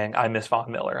was like, dang, I miss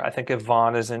Von Miller. I think if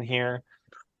Von is in here,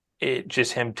 it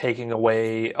just him taking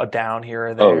away a down here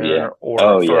or there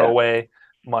or throw away,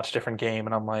 much different game.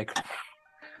 And I'm like,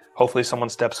 hopefully someone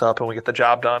steps up and we get the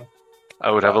job done. I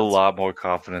would have a lot more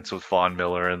confidence with Von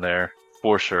Miller in there,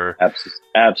 for sure.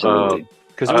 Absolutely.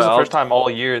 Because it was the first time all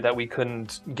year that we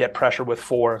couldn't get pressure with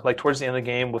four. Towards the end of the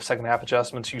game with second half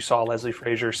adjustments, you saw Leslie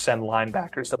Frazier send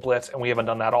linebackers to blitz, and we haven't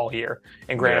done that all year.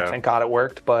 And granted, thank God it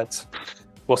worked, but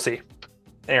we'll see.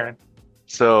 Aaron.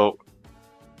 So,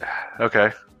 okay.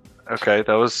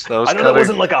 That was. I know that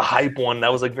wasn't a hype one.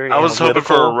 That was very. I was hoping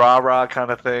for a rah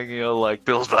kind of thing,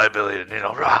 Bills by $1 billion,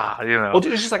 rah, Well,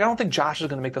 dude, it's just I don't think Josh is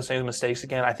going to make those same mistakes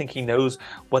again. I think he knows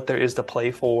what there is to play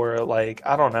for.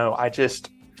 I don't know. I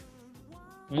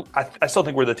still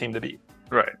think we're the team to beat.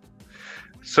 Right.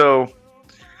 So,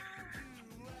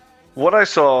 what I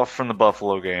saw from the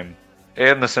Buffalo game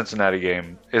and the Cincinnati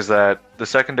game is that the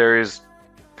secondary is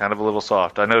kind of a little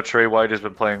soft. I know Trey White has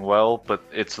been playing well, but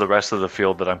it's the rest of the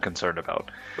field that I'm concerned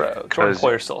about. Bro, Jordan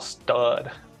Poyer's still a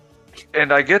stud.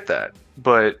 And I get that,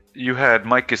 but you had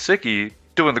Mike Gesicki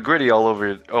doing the gritty all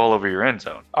over your end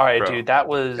zone. All right, bro. dude, that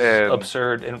was And-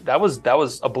 absurd, and that was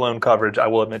a blown coverage. I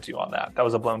will admit to you on that. That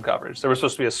was a blown coverage. There was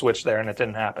supposed to be a switch there, and it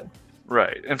didn't happen.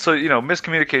 Right. And so,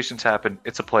 miscommunications happen.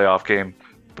 It's a playoff game.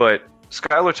 But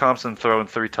Skylar Thompson throwing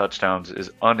 3 touchdowns is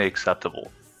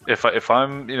unacceptable. If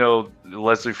I'm,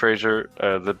 Leslie Frazier, the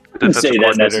I wouldn't defensive say that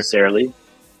coordinator, necessarily.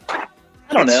 I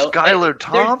don't it's know. Skylar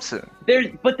Thompson. There's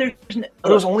But it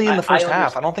was only in the first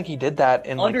half. I don't think he did that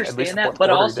in at least understand the that, fourth but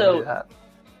quarter. also- he didn't do that.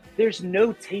 there's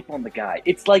no tape on the guy.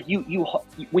 It's like you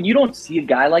when you don't see a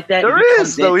guy like that. There he is,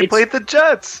 comes in, though. He it's- played the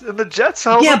Jets, and the Jets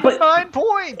held Yeah, up but 9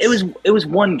 points. It was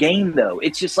one game though.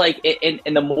 It's just like and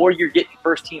the more you're getting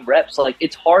first team reps, like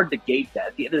it's hard to gauge that.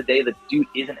 At the end of the day, the dude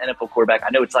is an NFL quarterback. I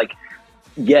know it's like,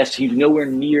 yes, he's nowhere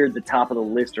near the top of the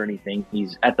list or anything.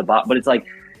 He's at the bottom, but it's like,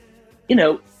 at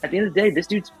the end of the day, this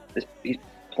dude's he's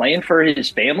playing for his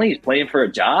family. He's playing for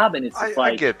a job, and it's just I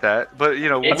like get that, but I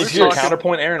mean, It's to just- your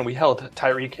counterpoint, Aaron, we held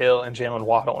Tyreek Hill and Jalen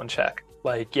Waddle in check.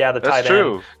 Like, yeah, the tight that's end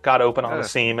true. got open on Yeah. the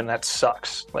seam, and that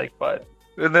sucks. Like, but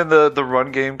And then the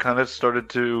run game kind of started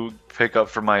to pick up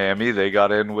for Miami. They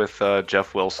got in with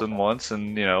Jeff Wilson once,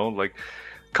 and like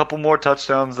a couple more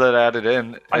touchdowns that added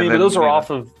in. I And mean, then, but those are you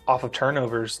know, off of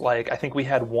turnovers. Like, I think we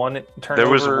had one turnover.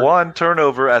 There was one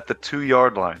turnover at the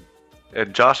 2-yard line,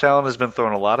 and Josh Allen has been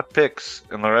throwing a lot of picks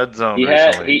in the red zone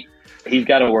recently. he's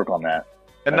got to work on that.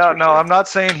 And That's no, for no, sure. I'm not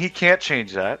saying he can't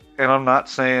change that, and I'm not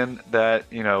saying that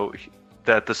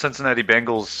that the Cincinnati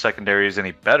Bengals secondary is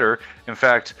any better. In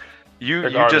fact, you They're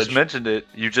just garbage. mentioned it.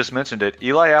 You just mentioned it.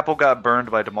 Eli Apple got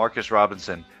burned by Demarcus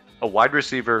Robinson, a wide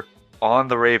receiver on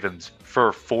the Ravens,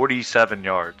 for 47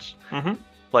 yards. Mhm.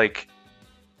 Like,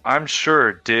 I'm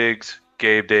sure Diggs,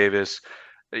 Gabe Davis,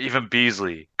 even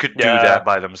Beasley could do Yeah. that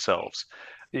by themselves.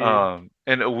 Dude,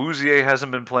 And Awuzie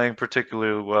hasn't been playing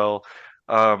particularly well.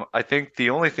 I think the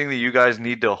only thing that you guys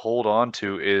need to hold on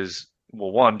to is,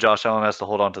 well, one, Josh Allen has to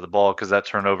hold on to the ball because that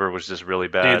turnover was just really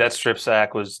bad. Dude, that strip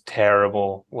sack was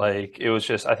terrible. Like, it was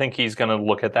just, I think he's going to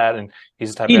look at that, and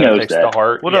he's the type He of guy that knows takes that. the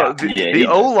heart. well, Yeah. no, the, Yeah, the he-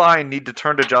 O line need to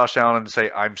turn to Josh Allen and say,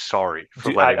 "I'm sorry for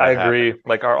Dude, letting I that agree. happen."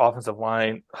 Like, our offensive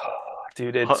line,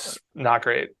 dude, it's not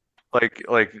great.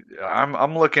 Like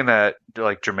I'm looking at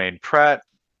like Jermaine Pratt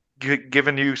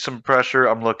giving you some pressure.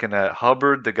 I'm looking at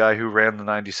Hubbard, the guy who ran the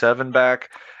 97 back.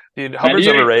 Dude, Hubbard's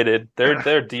you- overrated.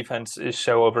 Their defense is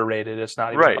so overrated. It's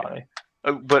not even Right. funny.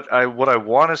 But what I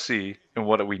want to see and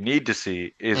what we need to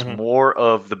see is Mhm. more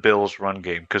of the Bills' run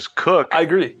game because Cook I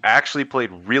agree. actually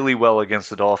played really well against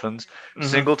the Dolphins. Mhm.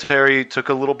 Singletary took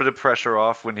a little bit of pressure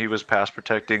off when he was pass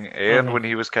protecting and Mhm. when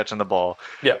he was catching the ball.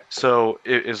 Yeah. So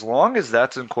as long as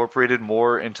that's incorporated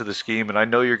more into the scheme, and I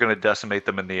know you're going to decimate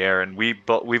them in the air, and we've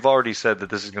already said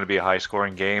that this is going to be a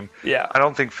high-scoring game. Yeah. I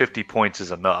don't think 50 points is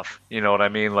enough. You know what I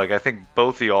mean? Like I think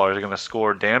both of y'all are going to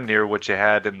score damn near what you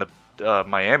had in the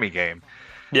Miami game.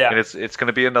 Yeah. And it's going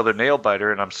to be another nail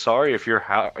biter. And I'm sorry if your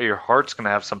heart's going to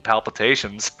have some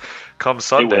palpitations come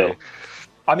Sunday. will.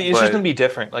 I mean, it's just But- going to be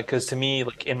different. Like, because to me,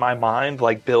 like in my mind,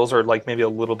 like Bills are like maybe a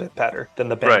little bit better than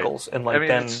the Right. Bengals, and I like mean,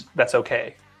 then it's- that's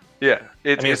okay. Yeah,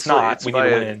 it's not. We need to by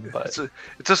win, but-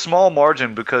 it's a small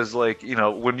margin because like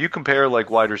when you compare like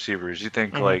wide receivers, you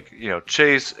think Mhm. like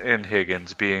Chase and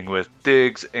Higgins being with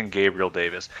Diggs and Gabriel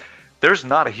Davis. There's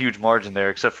not a huge margin there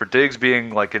except for Diggs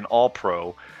being like an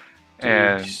All-Pro. Dude,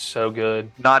 And so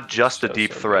good. not just a So,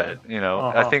 deep so threat. I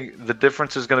Uh-huh. think the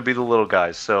difference is going to be the little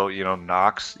guys. So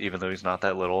Knox, even though he's not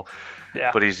that little,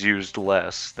 Yeah. but he's used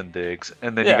less than Diggs.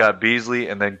 And then Yeah. you got Beasley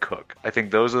and then Cook. I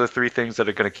think those are the three things that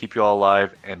are going to keep you all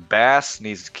alive. And Bass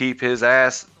needs to keep his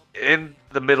ass in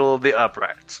the middle of the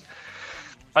uprights.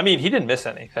 I mean, he didn't miss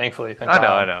any, thankfully. Thank I know,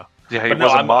 God. I know. Yeah, he But no,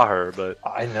 wasn't I'm- Maher, but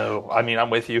I know. I mean,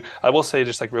 I'm with you. I will say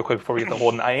just like real quick before we get to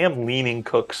Holden, I am leaning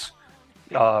Cooks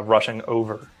rushing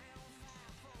over.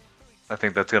 I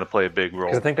think that's going to play a big role.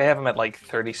 Because I think they have him at like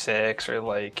 36 or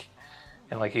like,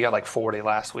 and like he got like 40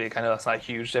 last week. I know that's not a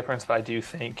huge difference, but I do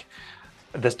think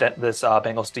this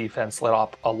Bengals defense let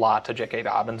off a lot to J.K.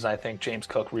 Dobbins. And I think James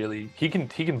Cook really he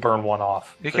can burn one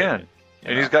off. He So, can. you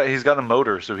And know. he's got a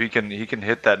motor, so he can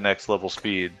hit that next level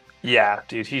speed. Yeah,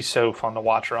 dude, he's so fun to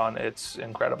watch run. It's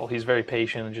incredible. He's very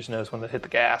patient and just knows when to hit the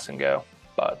gas and go.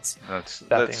 But That's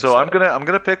being so I'm said-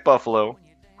 gonna pick Buffalo,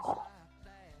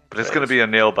 but it's gonna be a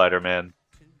nail biter, man.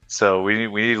 So we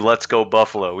need let's go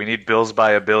Buffalo. We need Bills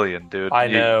by $1 billion, dude. I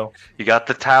know. You got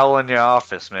the towel in your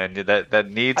office, man. That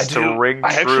needs to ring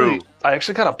true. I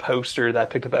actually got a poster that I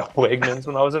picked up at Wegmans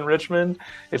when I was in Richmond.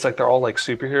 It's like they're all like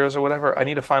superheroes or whatever. I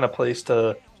need to find a place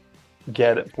to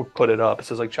get it, put it up. It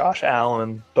says like Josh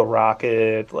Allen, the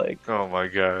Rocket, like Oh my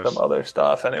gosh. some other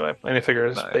stuff. Anyway, I need to figure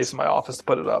a Nice. space in my office to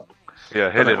put it up.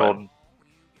 Yeah, hit it, Anyway. Holden.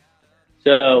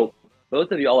 So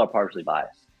both of y'all are partially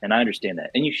biased, and I understand that,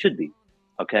 and you should be.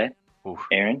 Okay, Oof.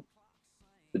 Aaron,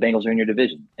 the Bengals are in your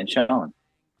division, and Sean,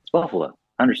 it's Buffalo.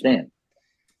 I understand.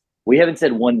 We haven't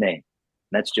said one name,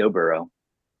 and that's Joe Burrow.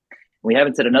 We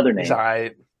haven't said another name, He's all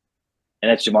right.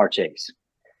 and that's Jamar Chase.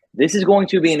 This is going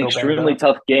to be an Still extremely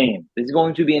tough game. This is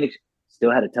going to be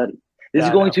still had a tutty. This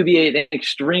is going to be an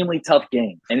extremely tough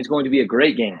game, and it's going to be a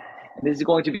great game. And this is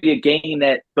going to be a game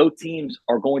that both teams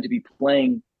are going to be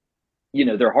playing,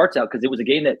 their hearts out, because it was a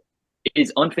game that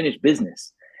is unfinished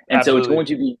business, and Absolutely. so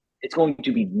it's going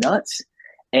to be nuts.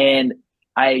 And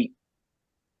I'm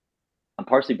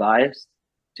partially biased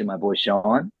to my boy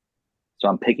Sean, so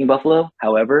I'm picking Buffalo.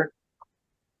 However,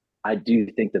 I do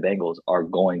think the Bengals are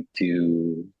going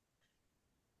to.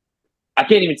 I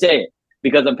can't even say it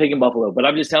because I'm picking Buffalo, but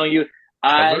I'm just telling you,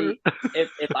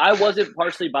 if I wasn't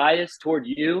partially biased toward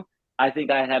you, I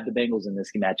think I have the Bengals in this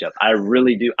matchup. I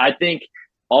really do. I think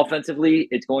offensively,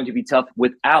 it's going to be tough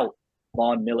without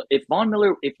Von Miller.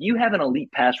 If you have an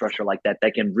elite pass rusher like that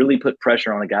can really put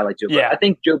pressure on a guy like Joe Burrow, I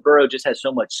think Joe Burrow just has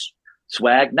so much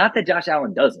swag. Not that Josh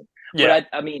Allen doesn't, but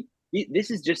I mean,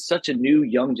 this is just such a new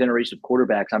young generation of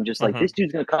quarterbacks. I'm just like, this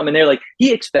dude's going to come in there like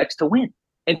he expects to win.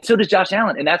 And so does Josh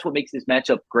Allen. And that's what makes this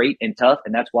matchup great and tough.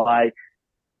 And that's why,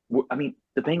 the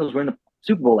Bengals were in the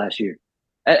Super Bowl last year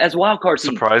as a wild card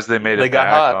team. Surprised they made it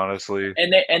back, honestly.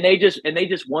 And they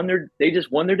just won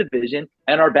their division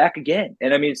and are back again.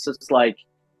 And I mean, it's just like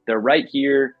they're right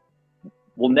here.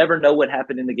 We'll never know what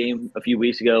happened in the game a few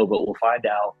weeks ago, but we'll find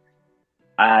out.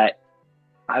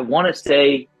 I want to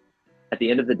say at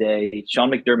the end of the day, Sean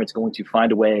McDermott's going to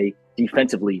find a way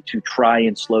defensively to try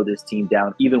and slow this team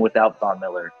down, even without Von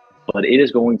Miller. But it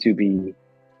is going to be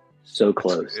so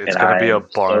close. It's going to be a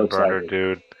barn burner,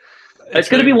 dude. It's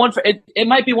going to be one for it. It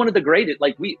might be one of the greatest.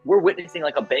 Like we're witnessing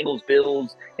like a Bengals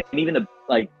Bills and even a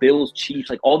Bills Chiefs.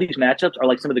 Like all these matchups are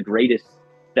like some of the greatest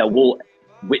that we'll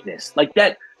witness. Like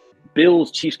that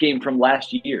Bills Chiefs game from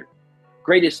last year,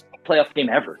 greatest playoff game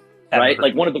ever, right?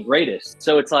 Like one of the greatest.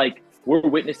 So it's like we're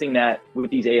witnessing that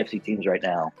with these AFC teams right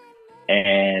now,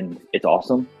 and it's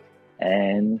awesome.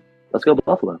 And let's go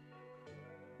Buffalo.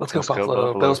 Let's go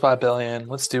Buffalo. Bills by $1 billion.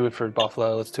 Let's do it for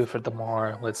Buffalo. Let's do it for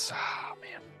DeMar.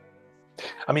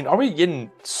 I mean, are we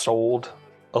getting sold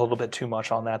a little bit too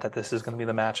much on that this is going to be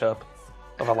the matchup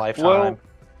of a lifetime? Well,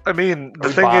 I mean,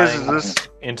 the thing is this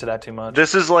into that too much.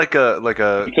 This is like a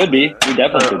it could be. We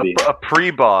definitely could be a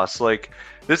pre-boss. Like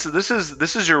this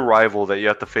is your rival that you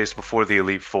have to face before the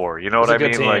Elite Four. You know what I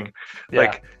mean? Team.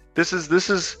 Like this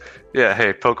is yeah.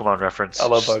 Hey, Pokemon reference. I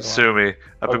love Pokemon. Sue me.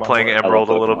 I've been playing Emerald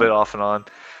a little bit off and on.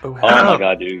 Oh my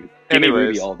god, dude! Give me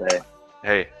Ruby all day.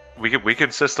 Hey, we can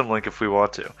system link if we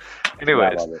want to.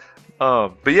 Anyways,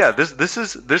 but yeah, this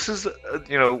is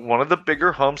one of the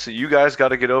bigger humps that you guys got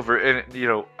to get over,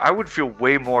 and I would feel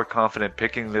way more confident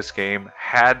picking this game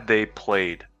had they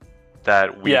played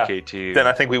that Week 18. Then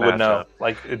I think we would know.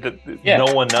 Like, no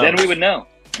one knows. Then we would know.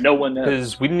 No one knows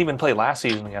because we didn't even play last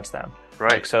season against them.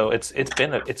 Right. Like, so it's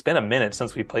been a minute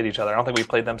since we played each other. I don't think we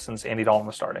played them since Andy Dalton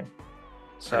was starting.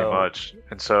 So, pretty much.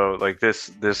 And so like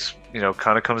this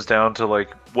kind of comes down to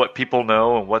like what people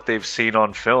know and what they've seen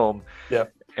on film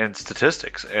and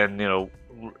statistics and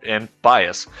and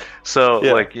bias. So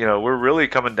we're really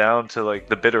coming down to like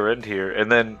the bitter end here.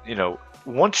 And then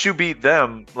once you beat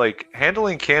them, like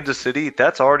handling Kansas City,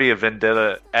 that's already a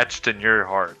vendetta etched in your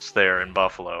hearts there in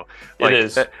Buffalo. Like, it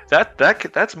is.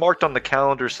 That's marked on the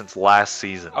calendar since last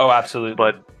season. Oh,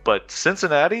 absolutely. But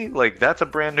Cincinnati, like that's a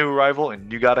brand new rival,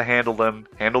 and you got to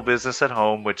handle business at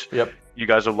home, which you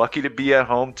guys are lucky to be at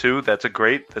home too. That's a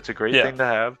great thing to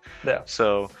have. Yeah.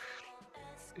 So,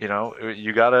 you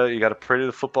gotta pray to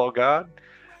the football god,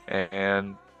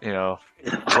 and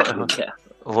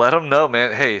let them know,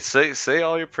 man. Hey, say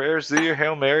all your prayers, do your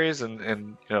Hail Marys,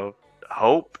 and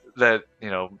hope that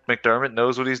McDermott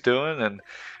knows what he's doing, and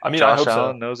Josh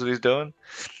Allen knows what he's doing.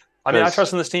 I mean, I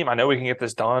trust in this team. I know we can get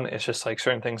this done. It's just like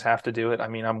certain things have to do it. I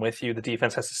mean, I'm with you. The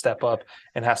defense has to step up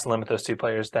and has to limit those two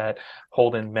players that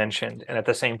Holden mentioned. And at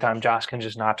the same time, Josh can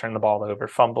just not turn the ball over.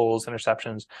 Fumbles,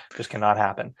 interceptions just cannot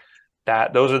happen.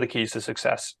 Those are the keys to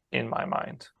success in my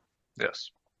mind. Yes.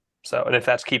 So, and if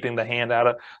that's keeping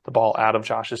the ball out of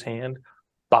Josh's hand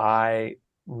by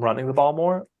running the ball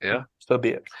more, so be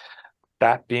it.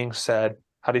 That being said,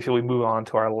 how do you feel we move on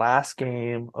to our last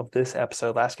game of this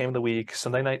episode, last game of the week,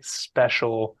 Sunday night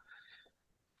special?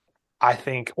 I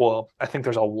think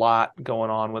there's a lot going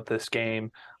on with this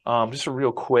game. Just a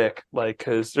real quick,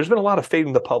 because there's been a lot of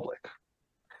fading the public.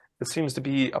 It seems to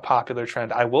be a popular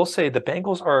trend. I will say the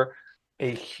Bengals are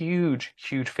a huge,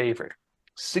 huge favorite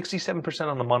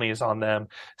 67% of the money is on them.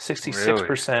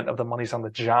 66% of the money's on the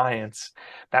Giants.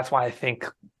 That's why I think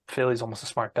Philly's almost a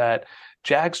smart bet.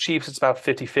 Jags Chiefs, it's about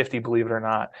 50-50, believe it or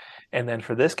not. And then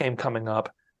for this game coming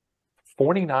up,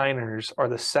 49ers are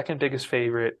the second biggest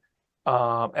favorite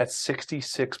at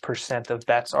 66% of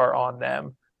bets are on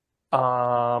them.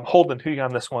 Holden, who you got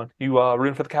on this one? You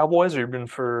rooting for the Cowboys or you rooting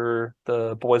for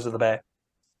the Boys of the Bay?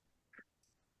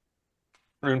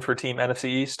 Rooting for Team NFC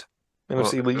East?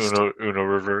 NFC East? Uno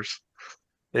reverse.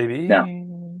 Maybe.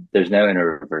 No, there's no Uno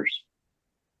reverse.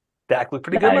 Dak looked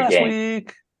pretty good last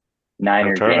week.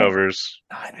 Niner turnovers.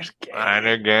 Gang.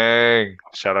 Niner gang.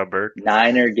 Shout out Burke.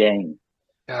 Niner gang.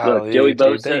 Look, Joey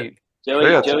Bosa.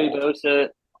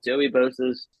 Joey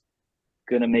Bosa's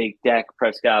gonna make Dak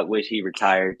Prescott wish he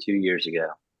retired 2 years ago.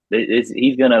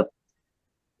 He's gonna.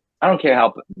 I don't care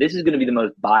how. This is gonna be the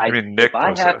most biased. I mean, Nick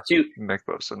Bosa. Nick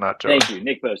Bosa, not Joey. Thank you,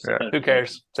 Nick Bosa. Yeah. Who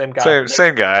cares? Same guy.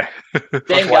 Same guy.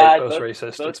 Same guy. Both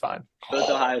racist. It's fine. Both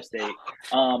Ohio State.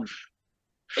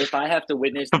 If I have to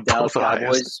witness the Dallas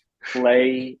Cowboys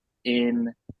play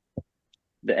in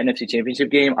the NFC Championship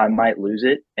game, I might lose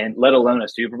it, and let alone a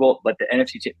Super Bowl. But the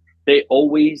NFC, they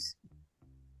always.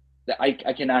 I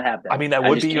cannot have that. I mean, that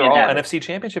would be your all NFC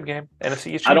Championship game.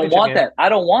 NFC East Championship I don't want game. that. I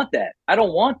don't want that. I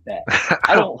don't want that.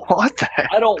 I don't want that.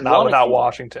 I don't Not want without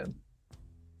Washington.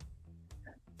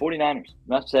 49ers.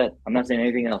 Enough said. I'm not saying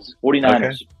anything else. 49ers.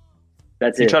 Okay.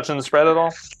 That's it. You touching the spread at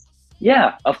all?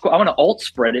 Yeah, of course. I'm going to alt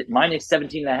spread it. Minus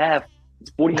 17.5.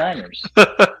 It's 49ers.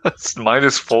 It's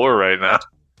 -4 right now.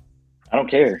 I don't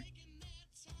care.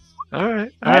 All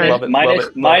right.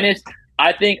 Minus.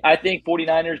 I think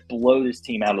 49ers blow this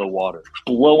team out of the water.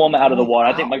 Blow them out of the water.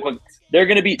 I think they're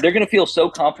going to feel so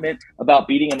confident about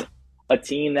beating a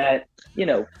team that,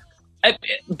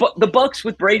 but the Bucs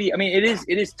with Brady, I mean, it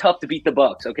is tough to beat the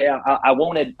Bucs, okay? I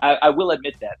will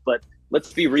admit that, but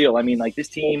let's be real. I mean, like, this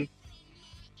team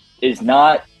is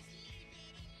not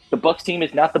the Bucs team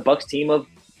is not the Bucs team of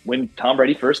when Tom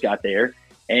Brady first got there.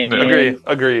 And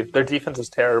Agree. Their defense is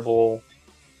terrible.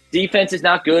 Defense is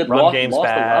not good. Run game's lost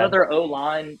bad. A lot of their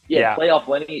O-line. Yeah, playoff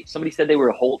Lenny. Somebody said they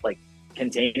were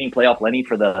containing playoff Lenny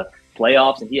for the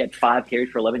playoffs, and he had 5 carries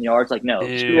for 11 yards. Like, no,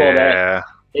 screw all that.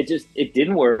 It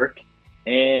didn't work.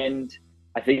 And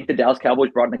I think the Dallas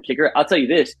Cowboys brought in a kicker. I'll tell you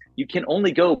this: you can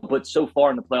only go but so far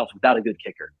in the playoffs without a good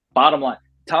kicker. Bottom line,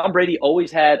 Tom Brady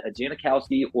always had a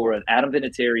Janikowski or an Adam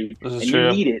Vinatieri, and you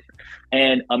need it.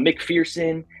 And a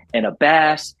McPherson and a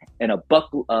Bass and a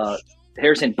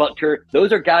Harrison Butker,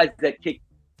 those are guys that kick,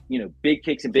 big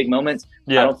kicks in big moments.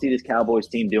 Yeah. I don't see this Cowboys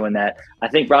team doing that. I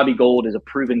think Robbie Gould is a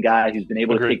proven guy who's been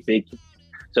able to kick big kicks.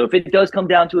 So if it does come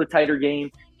down to a tighter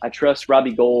game, I trust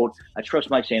Robbie Gould. I trust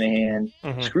Mike Shanahan.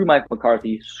 Mm-hmm. Screw Mike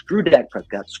McCarthy. Screw Dak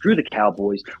Prescott. Screw the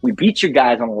Cowboys. We beat your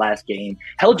guys on the last game.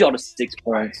 Held y'all to 6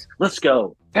 points. Let's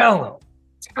go. All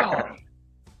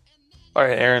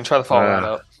right, Aaron, try to follow that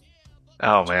up.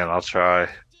 Oh man, I'll try.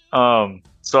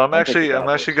 So I'm actually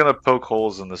gonna poke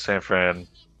holes in the San Fran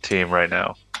team right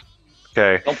now.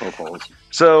 Okay. Don't poke holes.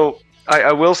 So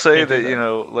I will say that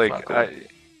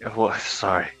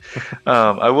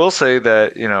I will say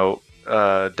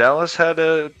that Dallas had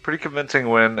a pretty convincing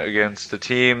win against a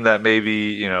team that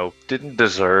maybe didn't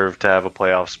deserve to have a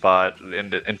playoff spot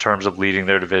in terms of leading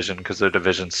their division because their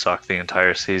division sucked the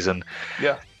entire season.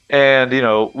 Yeah. And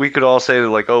we could all say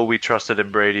like, oh, we trusted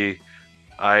in Brady.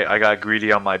 I got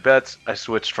greedy on my bets. I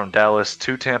switched from Dallas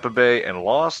to Tampa Bay and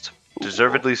lost,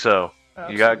 deservedly so.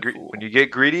 When you get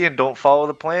greedy and don't follow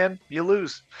the plan, you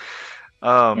lose.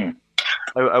 I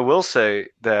will say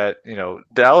that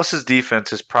Dallas's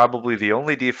defense is probably the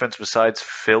only defense besides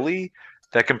Philly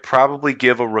that can probably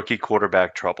give a rookie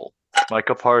quarterback trouble.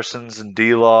 Micah Parsons and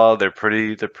D-Law, they're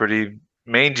pretty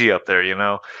mangy up there,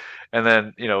 And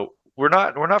then we're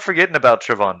not forgetting about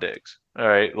Trevon Diggs. All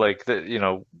right,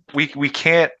 we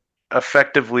can't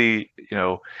effectively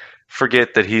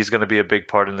forget that he's going to be a big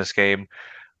part in this game.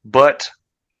 But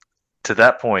to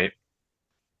that point,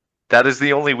 that is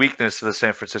the only weakness of the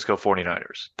San Francisco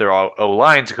 49ers. Their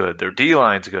O-line's good, their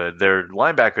D-line's good, their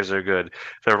linebackers are good,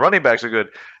 their running backs are good,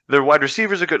 their wide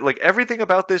receivers are good. Like, everything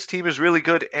about this team is really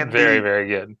good and very, very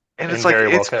good. And it's very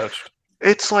well coached.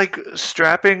 It's like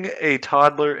strapping a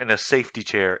toddler in a safety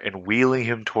chair and wheeling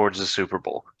him towards the Super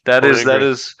Bowl. That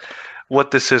is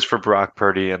what this is for Brock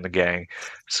Purdy and the gang.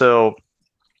 So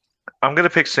I'm going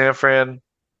to pick San Fran.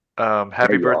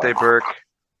 Happy birthday, Burke.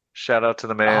 Shout out to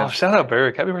the man. Oh, shout out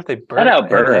Burke. Happy birthday, Burke. Shout out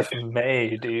Burke.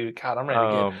 May, dude. God, I'm ready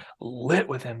to get lit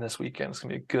with him this weekend. It's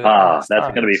going to be good. That's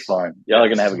going to be fun. Y'all are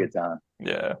going to have a good time.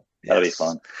 Yeah. That'll be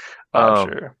fun.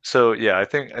 Sure. So yeah, I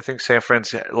think San Fran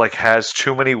like has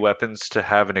too many weapons to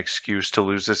have an excuse to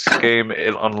lose this game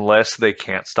unless they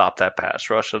can't stop that pass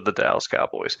rush of the Dallas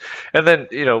Cowboys. And then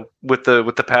with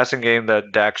the passing game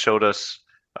that Dak showed us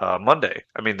Monday,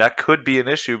 I mean that could be an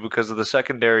issue because of the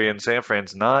secondary in San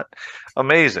Fran's not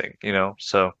amazing.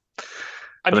 So.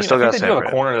 I But mean, still I think got they do San have a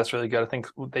Fran. corner that's really good. I think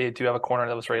they do have a corner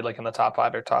that was rated like in the top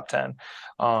 5 or top 10.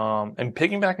 And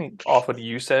piggybacking off what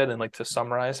you said and like to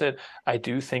summarize it, I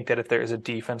do think that if there is a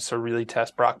defense to really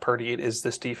test Brock Purdy, it is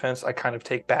this defense. I kind of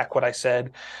take back what I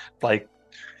said, like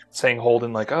saying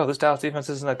Holden, like, oh, this Dallas defense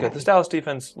isn't that good. This Dallas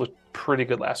defense was pretty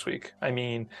good last week. I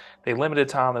mean, they limited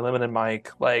Tom, they limited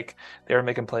Mike, like they were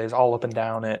making plays all up and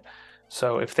down it.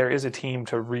 So if there is a team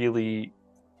to really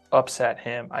upset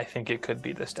him, I think it could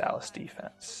be this Dallas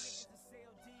defense.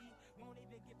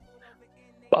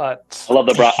 But I love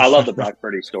the Brock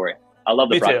Purdy story. I love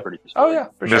the Me Brock too. Purdy story. Oh yeah,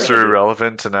 for sure. Mr.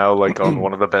 Irrelevant to now like on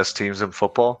one of the best teams in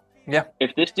football.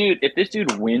 If this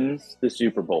dude wins the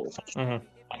Super Bowl, Mhm.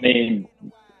 I mean,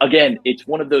 again, it's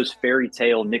one of those fairy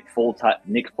tale Nick Foles type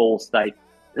Nick Foles type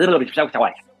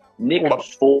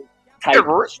story.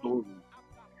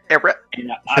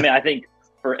 And I mean, I think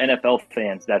for NFL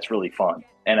fans, that's really fun.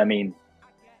 And I mean,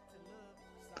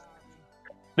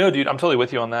 No, dude, I'm totally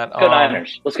with you on that. go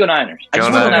Niners. Let's go Niners. I Go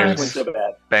just want the Niners. Niners to win so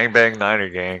bad. Bang bang Niner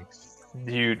gang.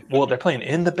 Dude, well, they're playing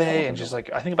in the Bay, and just like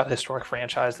I think about the historic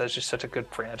franchise, that's just such a good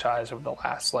franchise over the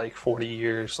last like 40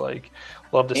 years. Like,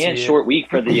 love to see And it. short week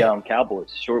for the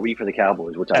Cowboys. Short week for the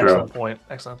Cowboys, which I Excellent love. point.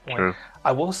 Excellent point. True.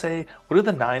 I will say, what do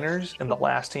the Niners and the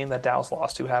last team that Dallas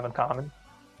lost to have in common?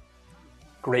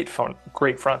 Great front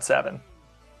seven,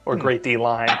 or great D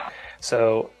line.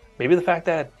 So maybe the fact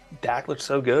that Dak looks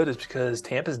so good is because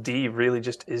Tampa's D really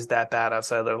just is that bad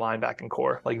outside of their linebacking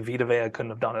core. Like Vita Vea couldn't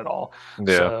have done it all.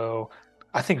 Yeah. So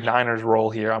I think Niners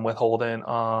roll here. I'm with Holden.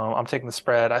 I'm taking the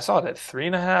spread. I saw it at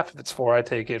 3.5. If it's 4, I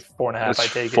take it. 4.5, I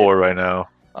It's take 4 right now.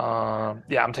 it.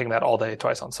 Yeah, I'm taking that all day,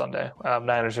 twice on Sunday.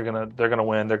 Niners are they're gonna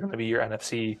win. They're gonna be your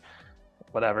NFC,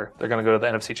 whatever. They're gonna go to the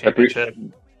NFC Championship.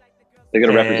 They're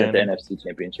going to represent the And- NFC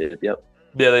Championship. Yep.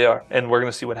 Yeah, they are. And we're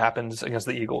going to see what happens against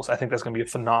the Eagles. I think that's going to be a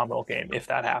phenomenal game if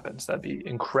that happens. That'd be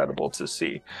incredible to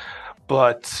see.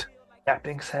 But that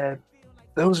being said,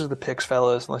 those are the picks,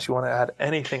 fellas, unless you want to add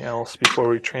anything else before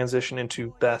we transition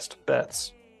into best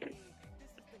bets.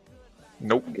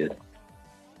 Nope. Good.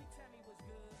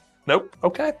 Nope.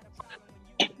 Okay.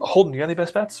 Holden, you got any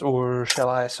best bets, or shall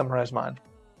I summarize mine?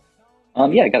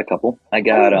 Yeah, I got a couple. I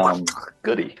got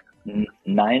Goody.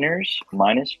 Niners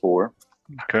 -4.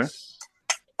 Okay.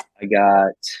 I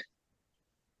got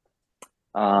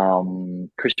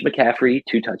Christian McCaffrey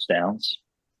 2 touchdowns,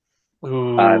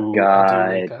 Ooh, I've I do like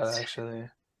got- that, actually.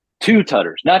 2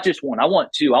 tutters, not just one. I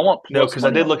want 2. I want No, plus because I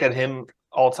money did on look it. at him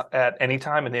at any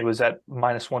time, and it was at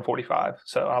 -145.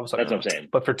 So I was like, That's what I'm saying.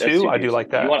 But for That's 2, I do decent. like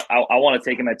that. I want to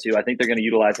take him at 2. I think they're going to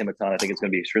utilize him a ton. I think it's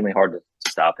going to be extremely hard to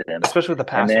stop him. Especially with the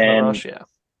pass and then- the rush, yeah.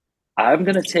 I'm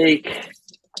going to take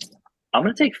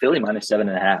Philly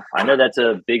 -7.5. I know that's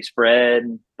a big spread,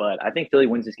 but I think Philly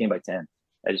wins this game by 10.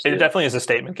 I just It do. definitely is a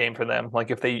statement game for them. Like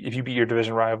if you beat your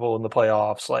division rival in the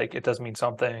playoffs, like it does mean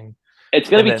something. It's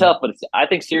going to be and then- tough, but I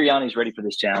think Sirianni's ready for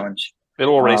this challenge.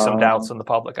 It'll raise some Um, doubts in the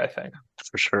public, I think.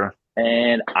 For sure.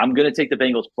 And I'm going to take the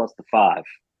Bengals plus the 5.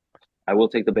 I will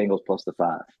take the Bengals plus the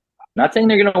 5. Not saying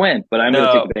they're going to win, but I'm going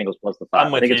No, to take the Bengals plus the 5.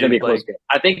 I'm I think with it's going to you, be a close like, game.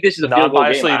 I think this is a field goal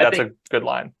Non-biasly, game. that's a good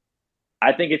line.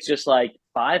 I think it's just like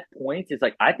 5 points. It's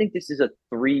like I think this is a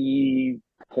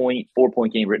 3-point,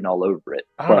 4-point game written all over it.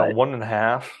 I don't But, know,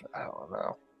 1.5. I don't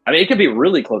know. I mean, it could be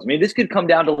really close. I mean, this could come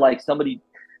down to like somebody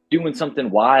doing something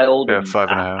wild. Yeah, and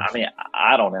 5.5. I mean,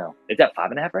 I don't know. Is that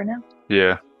 5.5 right now?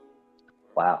 Yeah.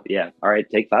 Wow. Yeah. All right.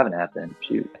 Take 5.5 then.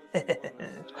 Shoot.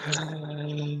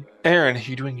 Aaron, are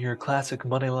you doing your classic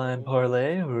money line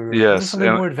parlay, or Yes, something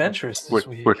and more adventurous this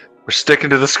week? We're sticking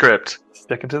to the script.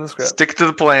 Sticking to the script. Stick to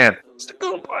the plan. Stick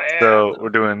to the plan. So we're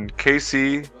doing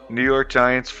KC, New York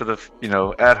Giants for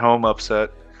the at home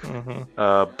upset,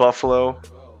 Buffalo,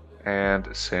 and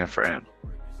San Fran.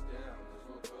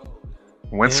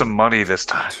 Win Yeah. some money this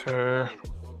time.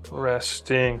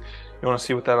 Interesting. You want to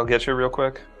see what that'll get you real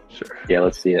quick? Sure. Yeah.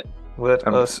 Let's see it. Let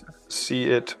us see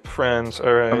it, friends.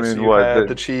 All right. I mean, so you what, had the-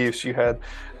 the Chiefs, you had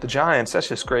the Giants. That's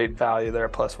just great value there,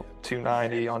 plus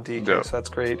 290 on DK. Yeah. So that's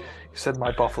great. You said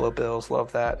my Buffalo Bills,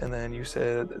 love that. And then you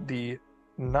said the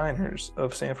Niners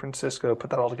of San Francisco. Put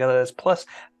that all together as plus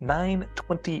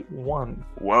 921.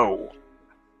 Whoa.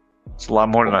 It's a lot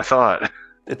more than I thought.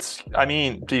 I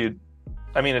mean, dude,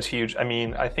 it's huge. I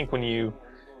mean, I think when you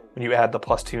when you add the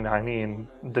plus 290 and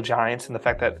the Giants and the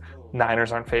fact that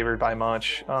Niners aren't favored by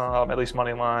much, at least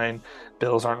money line,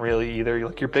 Bills aren't really either.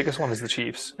 Like your biggest one is the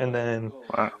Chiefs, and then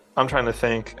I'm trying to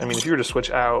think. I mean, if you were to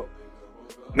switch out,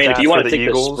 I mean, if you want to take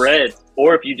Eagles, the spread,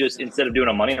 or if you just instead of doing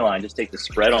a money line, just take the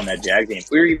spread on that Jags game,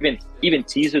 or even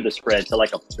teaser the spread to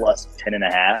like a plus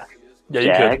 10.5. Yeah,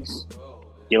 Jags,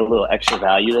 get a little extra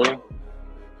value there.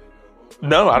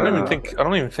 No, I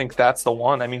don't even think that's the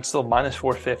one. I mean, still minus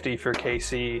 450 for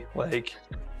KC, like,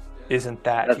 isn't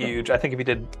that huge? I think if you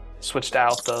did switched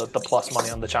out the plus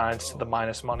money on the Giants to the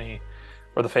minus money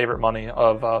or the favorite money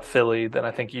of Philly, then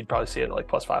I think you'd probably see it at like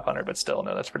plus 500. But still,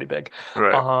 no, that's pretty big.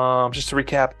 Right. Just to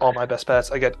recap all my best bets,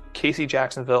 I got KC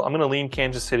Jacksonville. I'm going to lean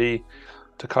Kansas City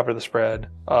to cover the spread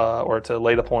or to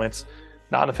lay the points.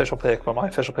 Not an official pick, but my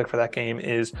official pick for that game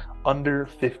is under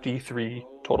 53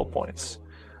 total points.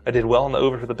 I did well on the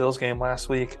over for the Bills game last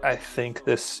week. I think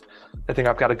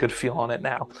I've got a good feel on it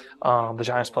now. The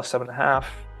Giants plus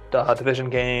 7.5, division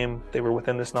game. They were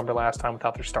within this number last time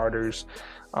without their starters.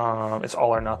 It's all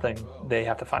or nothing. They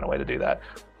have to find a way to do that.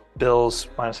 Bills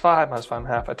minus 5, minus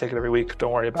 5.5. I take it every week.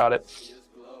 Don't worry about it.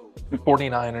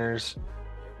 49ers.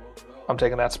 I'm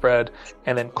taking that spread.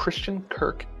 And then Christian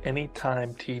Kirk,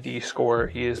 anytime TD scorer.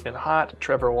 He has been hot.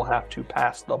 Trevor will have to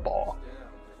pass the ball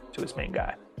to his main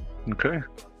guy. Okay.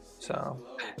 So,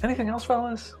 anything else,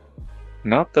 fellas?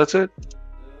 Nope, that's it.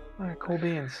 All right, cool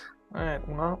beans. All right,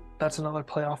 well, that's another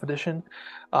playoff edition.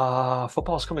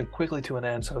 Football's coming quickly to an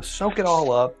end, so soak it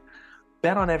all up.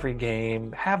 Bet on every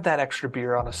game. Have that extra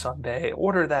beer on a Sunday.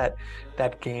 Order that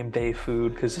game day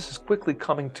food because this is quickly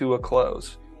coming to a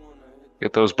close.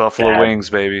 Get those buffalo wings,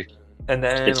 baby. And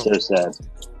then it's so sad.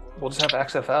 We'll just have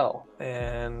XFL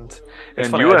and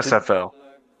funny, USFL.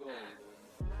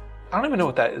 I don't even know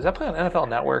what that is. That play on NFL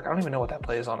Network? I don't even know what that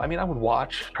plays on. I mean, I would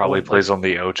watch. Probably plays on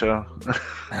the Ocho.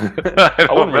 I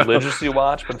wouldn't religiously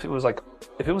watch, but if it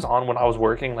was on when I was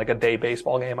working, like a day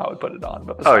baseball game, I would put it on.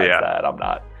 But besides that, I'm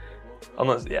not.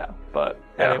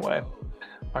 Anyway.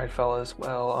 All right, fellas.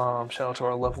 Well, shout out to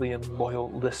our lovely and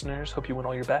loyal listeners. Hope you win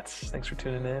all your bets. Thanks for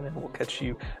tuning in, and we'll catch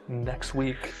you next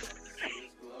week.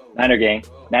 Niner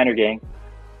gang.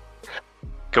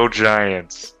 Go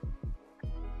Giants.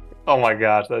 Oh my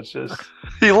gosh, that's just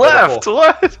he left.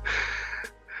 What?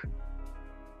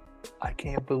 I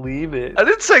can't believe it. I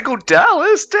didn't say go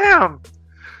Dallas. Damn.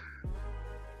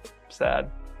 Sad.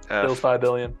 Bills $5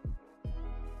 billion.